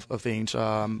variety of things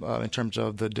in terms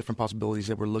of the different possibilities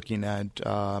that we're looking at.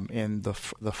 And the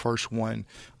first one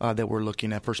that we're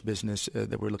looking at, first business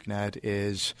that we're looking at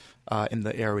is in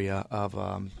the area of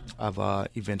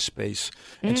event space.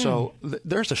 And so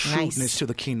there's a shrewdness to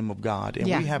the kingdom of God. And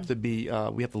we have to be,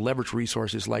 we have to leverage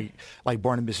resources like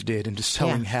Barnabas did into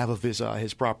selling half of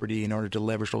his property in order to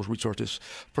leverage those resources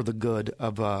for the good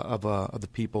of the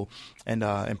people, and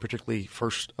particularly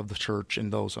first of the church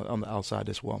and those on the outside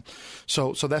as well.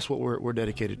 So that's what we're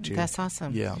dedicated to. That's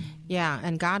awesome. Yeah,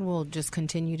 and God will just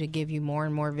continue to give you more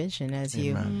and more vision as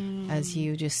you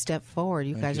just step forward.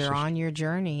 You guys are on your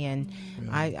journey, and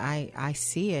I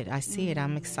see it.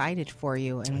 I'm excited for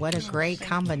you, and what a great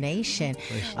combination.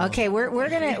 Okay, we're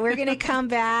gonna come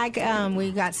back.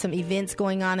 We got some events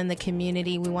going on in the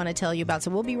community we want to tell you about.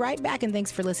 So we'll be right back, and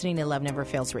thanks for listening to Love Never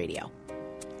Fails Radio.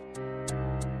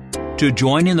 To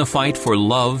join in the fight for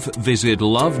love, visit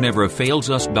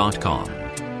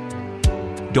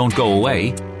loveneverfailsus.com. Don't go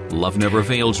away. Love Never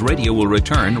Fails Radio will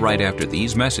return right after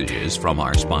these messages from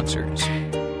our sponsors.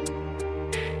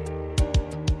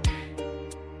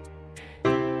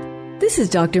 This is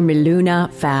Dr.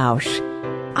 Miluna Fausch.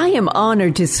 I am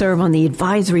honored to serve on the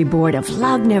advisory board of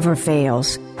Love Never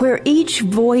Fails, where each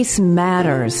voice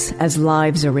matters as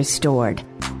lives are restored.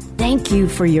 Thank you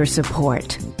for your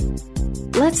support.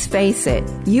 Let's face it,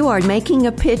 you are making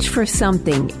a pitch for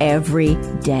something every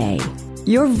day.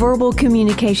 Your verbal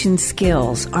communication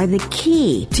skills are the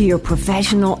key to your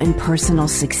professional and personal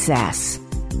success.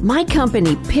 My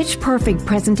company, Pitch Perfect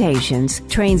Presentations,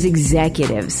 trains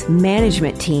executives,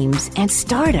 management teams, and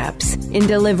startups in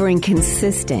delivering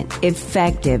consistent,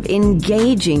 effective,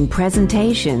 engaging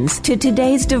presentations to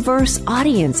today's diverse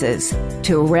audiences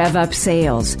to rev up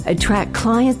sales, attract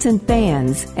clients and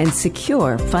fans, and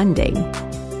secure funding.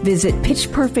 Visit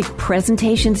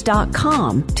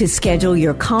pitchperfectpresentations.com to schedule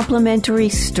your complimentary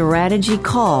strategy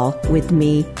call with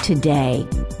me today.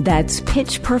 That's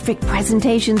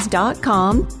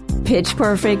pitchperfectpresentations.com,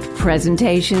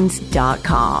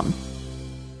 pitchperfectpresentations.com.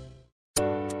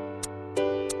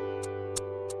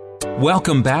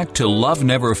 Welcome back to Love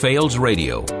Never Fails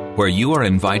Radio, where you are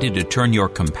invited to turn your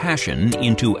compassion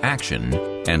into action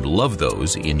and love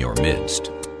those in your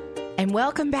midst. And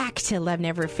welcome back to Love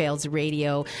Never Fails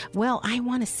Radio. Well, I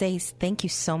want to say thank you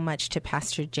so much to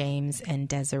Pastor James and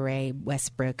Desiree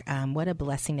Westbrook. What a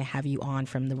blessing to have you on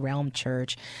from the Realm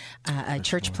Church, a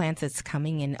church plant that's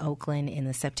coming in Oakland in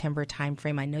the September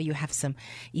timeframe. I know you have some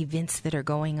events that are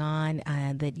going on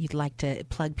that you'd like to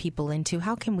plug people into.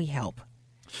 How can we help?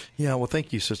 Yeah, well,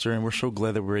 thank you, sister, and we're so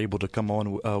glad that we're able to come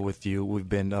on with you. We've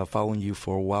been following you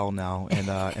for a while now,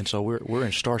 and so we're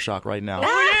in star shock right now.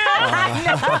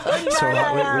 So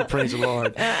we praise the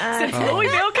Lord. Since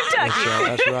Louisville, Kentucky.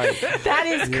 That's right. That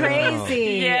is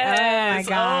crazy. Yes. Oh my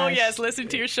gosh. Oh yes. Listen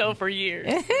to your show for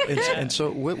years. And so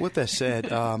with that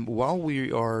said, while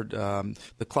we are,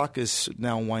 the clock is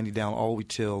now winding down all the way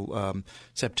till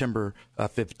September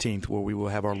 15th, where we will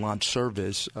have our launch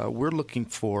service. We're looking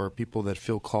for people that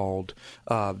feel called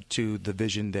to the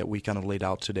vision that we kind of laid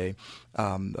out today.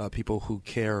 People who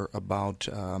care about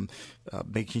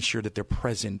making sure that they're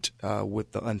present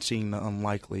with the unseen and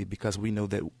unlikely, because we know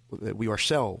that we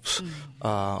ourselves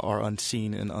are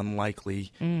unseen and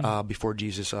unlikely before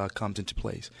Jesus comes into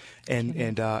place.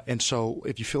 And so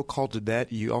if you feel called to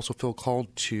that, you also feel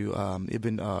called to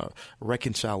even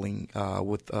reconciling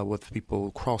with people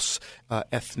across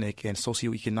ethnic and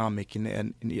socioeconomic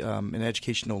and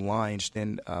educational lines,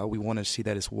 then we want to see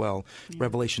that as well. Yeah.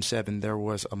 Revelation 7, there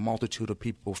was a multitude of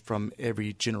people from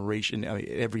every generation,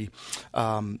 every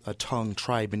tongue,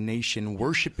 tribe, and nation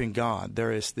worshiping God.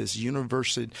 There is this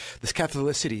this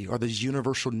Catholicity, or this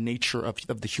universal nature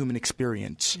of the human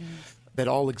experience. That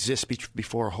all exists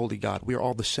before a holy God. We are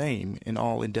all the same, and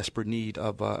all in desperate need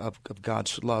of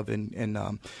God's love and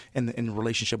in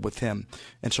relationship with Him.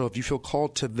 And so, if you feel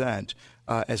called to that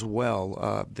as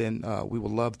well, then we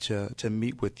would love to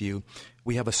meet with you.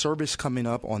 We have a service coming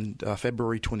up on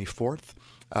February 24th.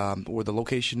 Or the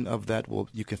location of that,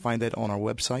 you can find that on our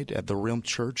website at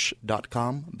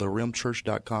therealmchurch.com,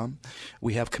 therealmchurch.com.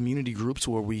 We have community groups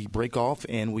where we break off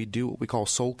and we do what we call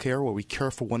soul care, where we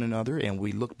care for one another and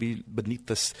we look beneath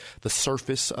the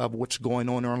surface of what's going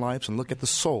on in our lives and look at the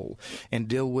soul and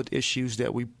deal with issues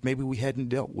that we hadn't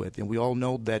dealt with. And we all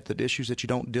know that the issues that you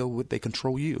don't deal with, they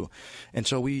control you. And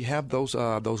so we have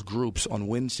those groups on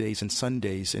Wednesdays and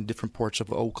Sundays in different parts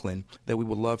of Oakland that we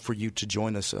would love for you to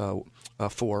join us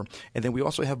for. And then we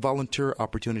also have volunteer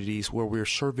opportunities where we're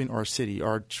serving our city.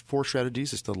 Our 4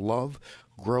 strategies is to love,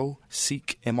 grow,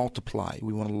 seek, and multiply.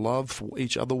 We want to love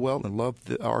each other well and love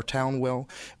our town well.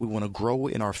 We want to grow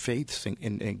in our faith.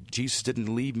 And Jesus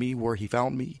didn't leave me where he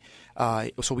found me.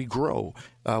 So we grow.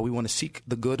 We want to seek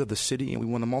the good of the city, and we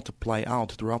want to multiply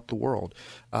out throughout the world.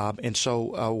 And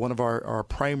so one of our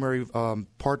primary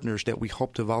partners that we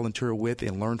hope to volunteer with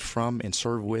and learn from and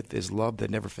serve with is Love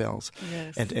That Never Fails.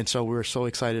 Yes. And so we're so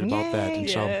excited about that. And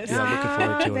so looking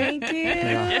forward to it. Thank you.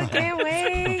 Yeah. Can't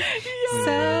wait.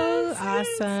 So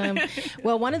awesome.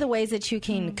 Well, one of the ways that you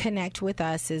can connect with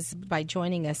us is by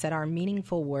joining us at our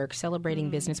Meaningful Work, Celebrating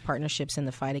Business Partnerships in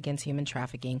the Fight Against Human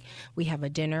Trafficking. We have a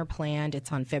dinner planned.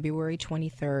 It's on February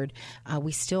 23rd.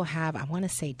 We still have, I want to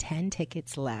say, 10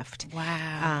 tickets left.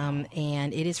 Wow.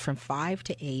 And it is from 5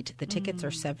 to 8. The tickets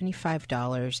are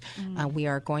 $75. We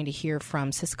are going to hear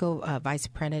from Cisco Vice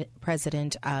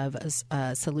President of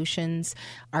Solutions,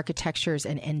 Architectures,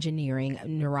 and Engineering.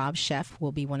 Nirav Chef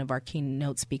will be one of our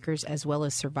keynote speakers, as well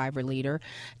as Survivor Leader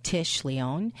Tish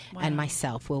Leon. Wow. And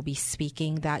myself will be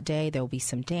speaking that day. There will be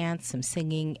some dance, some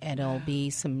singing, and it'll be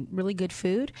some really good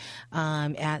food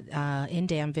in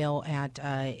Danville at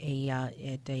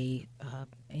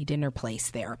a dinner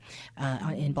place there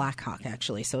in Blackhawk,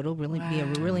 actually. So it'll really be a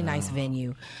really nice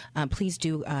venue. Please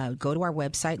do go to our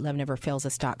website,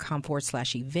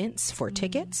 loveneverfailsus.com/events for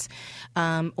tickets.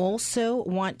 Also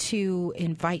want to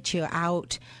invite you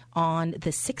out on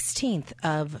the 16th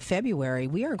of February.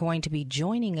 We are going to be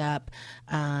joining up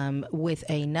with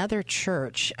another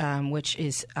church, which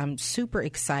is I'm super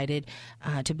excited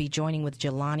to be joining with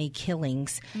Jelani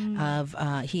Killings.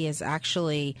 He is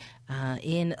actually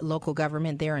in local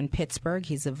government there in Pittsburgh.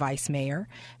 He's a vice mayor,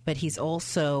 but he's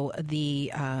also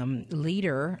the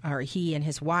leader, or he and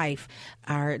his wife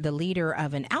are the leader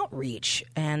of an outreach,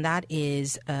 and that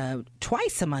is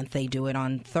twice a month. They do it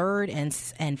on 3rd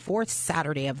and 4th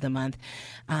Saturday of the month,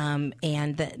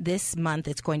 and this month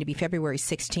it's going to be February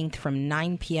 16th from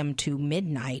 9 p.m. to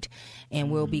midnight,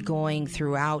 and we'll be going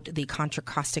throughout the Contra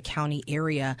Costa County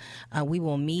area. We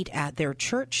will meet at their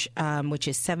church, which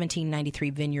is 1793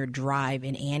 Vineyard Drive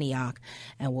in Antioch,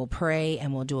 and we'll pray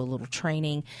and we'll do a little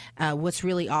training. What's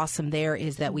really awesome there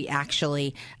is that we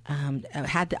actually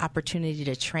had the opportunity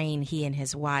to train he and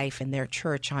his wife and their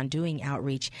church on doing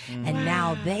outreach, and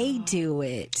now they do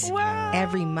it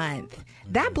every month.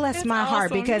 That blessed my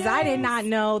heart because I did not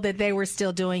know that they were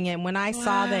still doing it. When I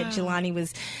saw that Jelani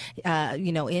was,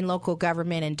 in local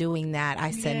government and doing that, I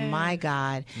said, "My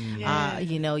God,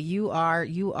 you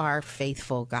are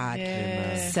faithful, God."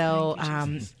 Yes. So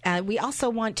we also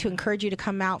want to encourage you to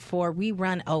come out for We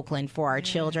Run Oakland for our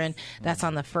children. That's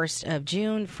on the 1st of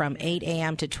June from 8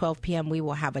 a.m. to 12 p.m. We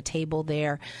will have a table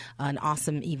there, an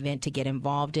awesome event to get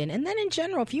involved in. And then in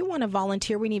general, if you want to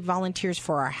volunteer, we need volunteers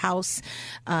for our house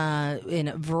in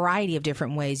a variety of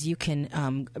different ways. You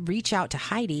can reach out to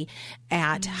Heidi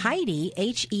at Heidi,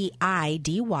 Heidy,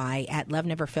 at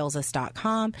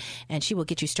loveneverfailsus.com, and she will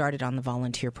get you started on the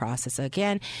volunteer process.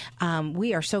 Again,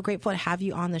 we are so grateful to have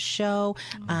you on the show.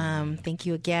 Thank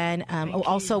you again.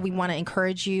 Also, we want to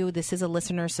encourage you. This is a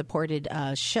listener-supported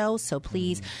show, so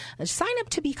please sign up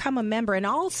to become a member. And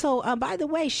also, by the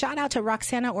way, shout out to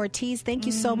Roxana Ortiz. Thank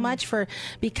you so much for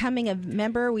becoming a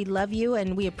member. We love you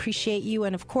and we appreciate you.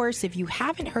 And of course, if you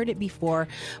haven't heard it before,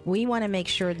 we want to make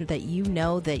sure that you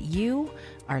know that you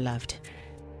are loved.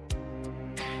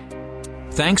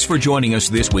 Thanks for joining us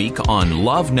this week on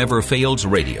Love Never Fails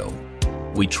Radio.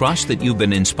 We trust that you've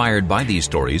been inspired by these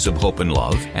stories of hope and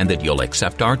love, and that you'll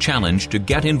accept our challenge to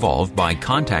get involved by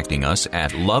contacting us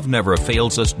at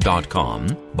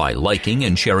loveneverfailsus.com, by liking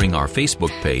and sharing our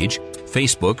Facebook page,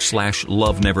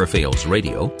 Facebook.com/Love Never Fails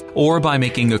Radio, or by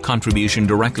making a contribution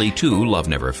directly to Love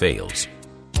Never Fails.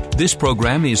 This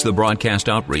program is the broadcast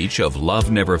outreach of Love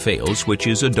Never Fails, which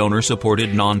is a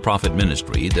donor-supported nonprofit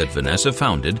ministry that Vanessa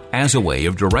founded as a way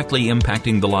of directly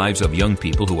impacting the lives of young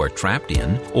people who are trapped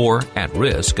in or at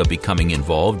risk of becoming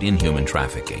involved in human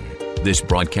trafficking. This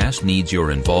broadcast needs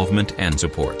your involvement and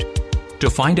support. To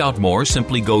find out more,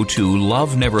 simply go to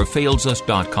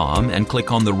loveneverfailsus.com and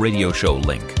click on the radio show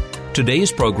link.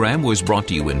 Today's program was brought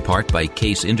to you in part by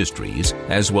Case Industries,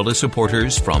 as well as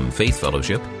supporters from Faith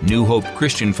Fellowship, New Hope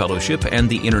Christian Fellowship, and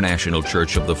the International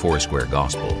Church of the Foursquare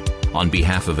Gospel. On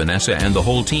behalf of Vanessa and the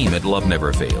whole team at Love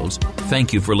Never Fails,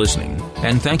 thank you for listening,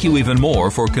 and thank you even more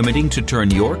for committing to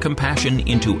turn your compassion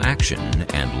into action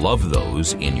and love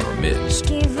those in your midst.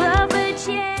 Give up a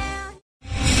chance.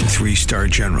 3-star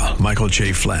General Michael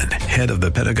J. Flynn, head of the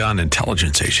Pentagon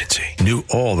Intelligence Agency, knew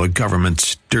all the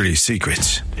government's dirty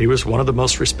secrets. He was one of the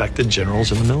most respected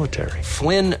generals in the military.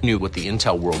 Flynn knew what the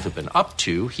intel world had been up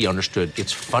to. He understood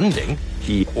its funding.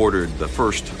 He ordered the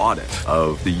first audit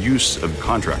of the use of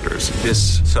contractors.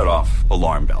 This set off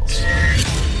alarm bells.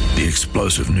 The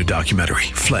explosive new documentary,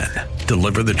 Flynn,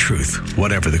 Deliver the Truth,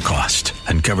 Whatever the Cost,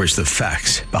 uncovers the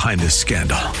facts behind this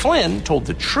scandal. Flynn told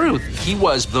the truth. He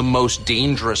was the most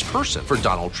dangerous person for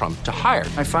Donald Trump to hire.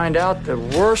 I find out the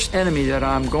worst enemy that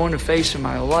I'm going to face in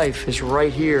my life is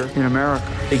right here in America.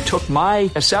 They took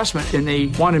my assessment and they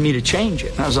wanted me to change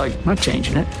it. And I was like, I'm not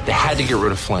changing it. They had to get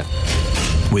rid of Flynn.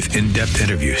 With in-depth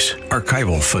interviews,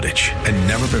 archival footage, and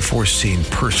never-before-seen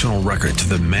personal records of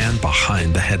the man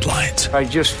behind the headlines. I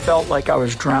just felt like I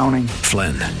was drowning.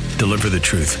 Flynn, Deliver the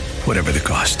Truth, Whatever the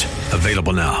Cost.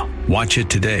 Available now. Watch it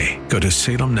today. Go to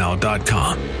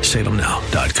salemnow.com.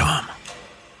 salemnow.com.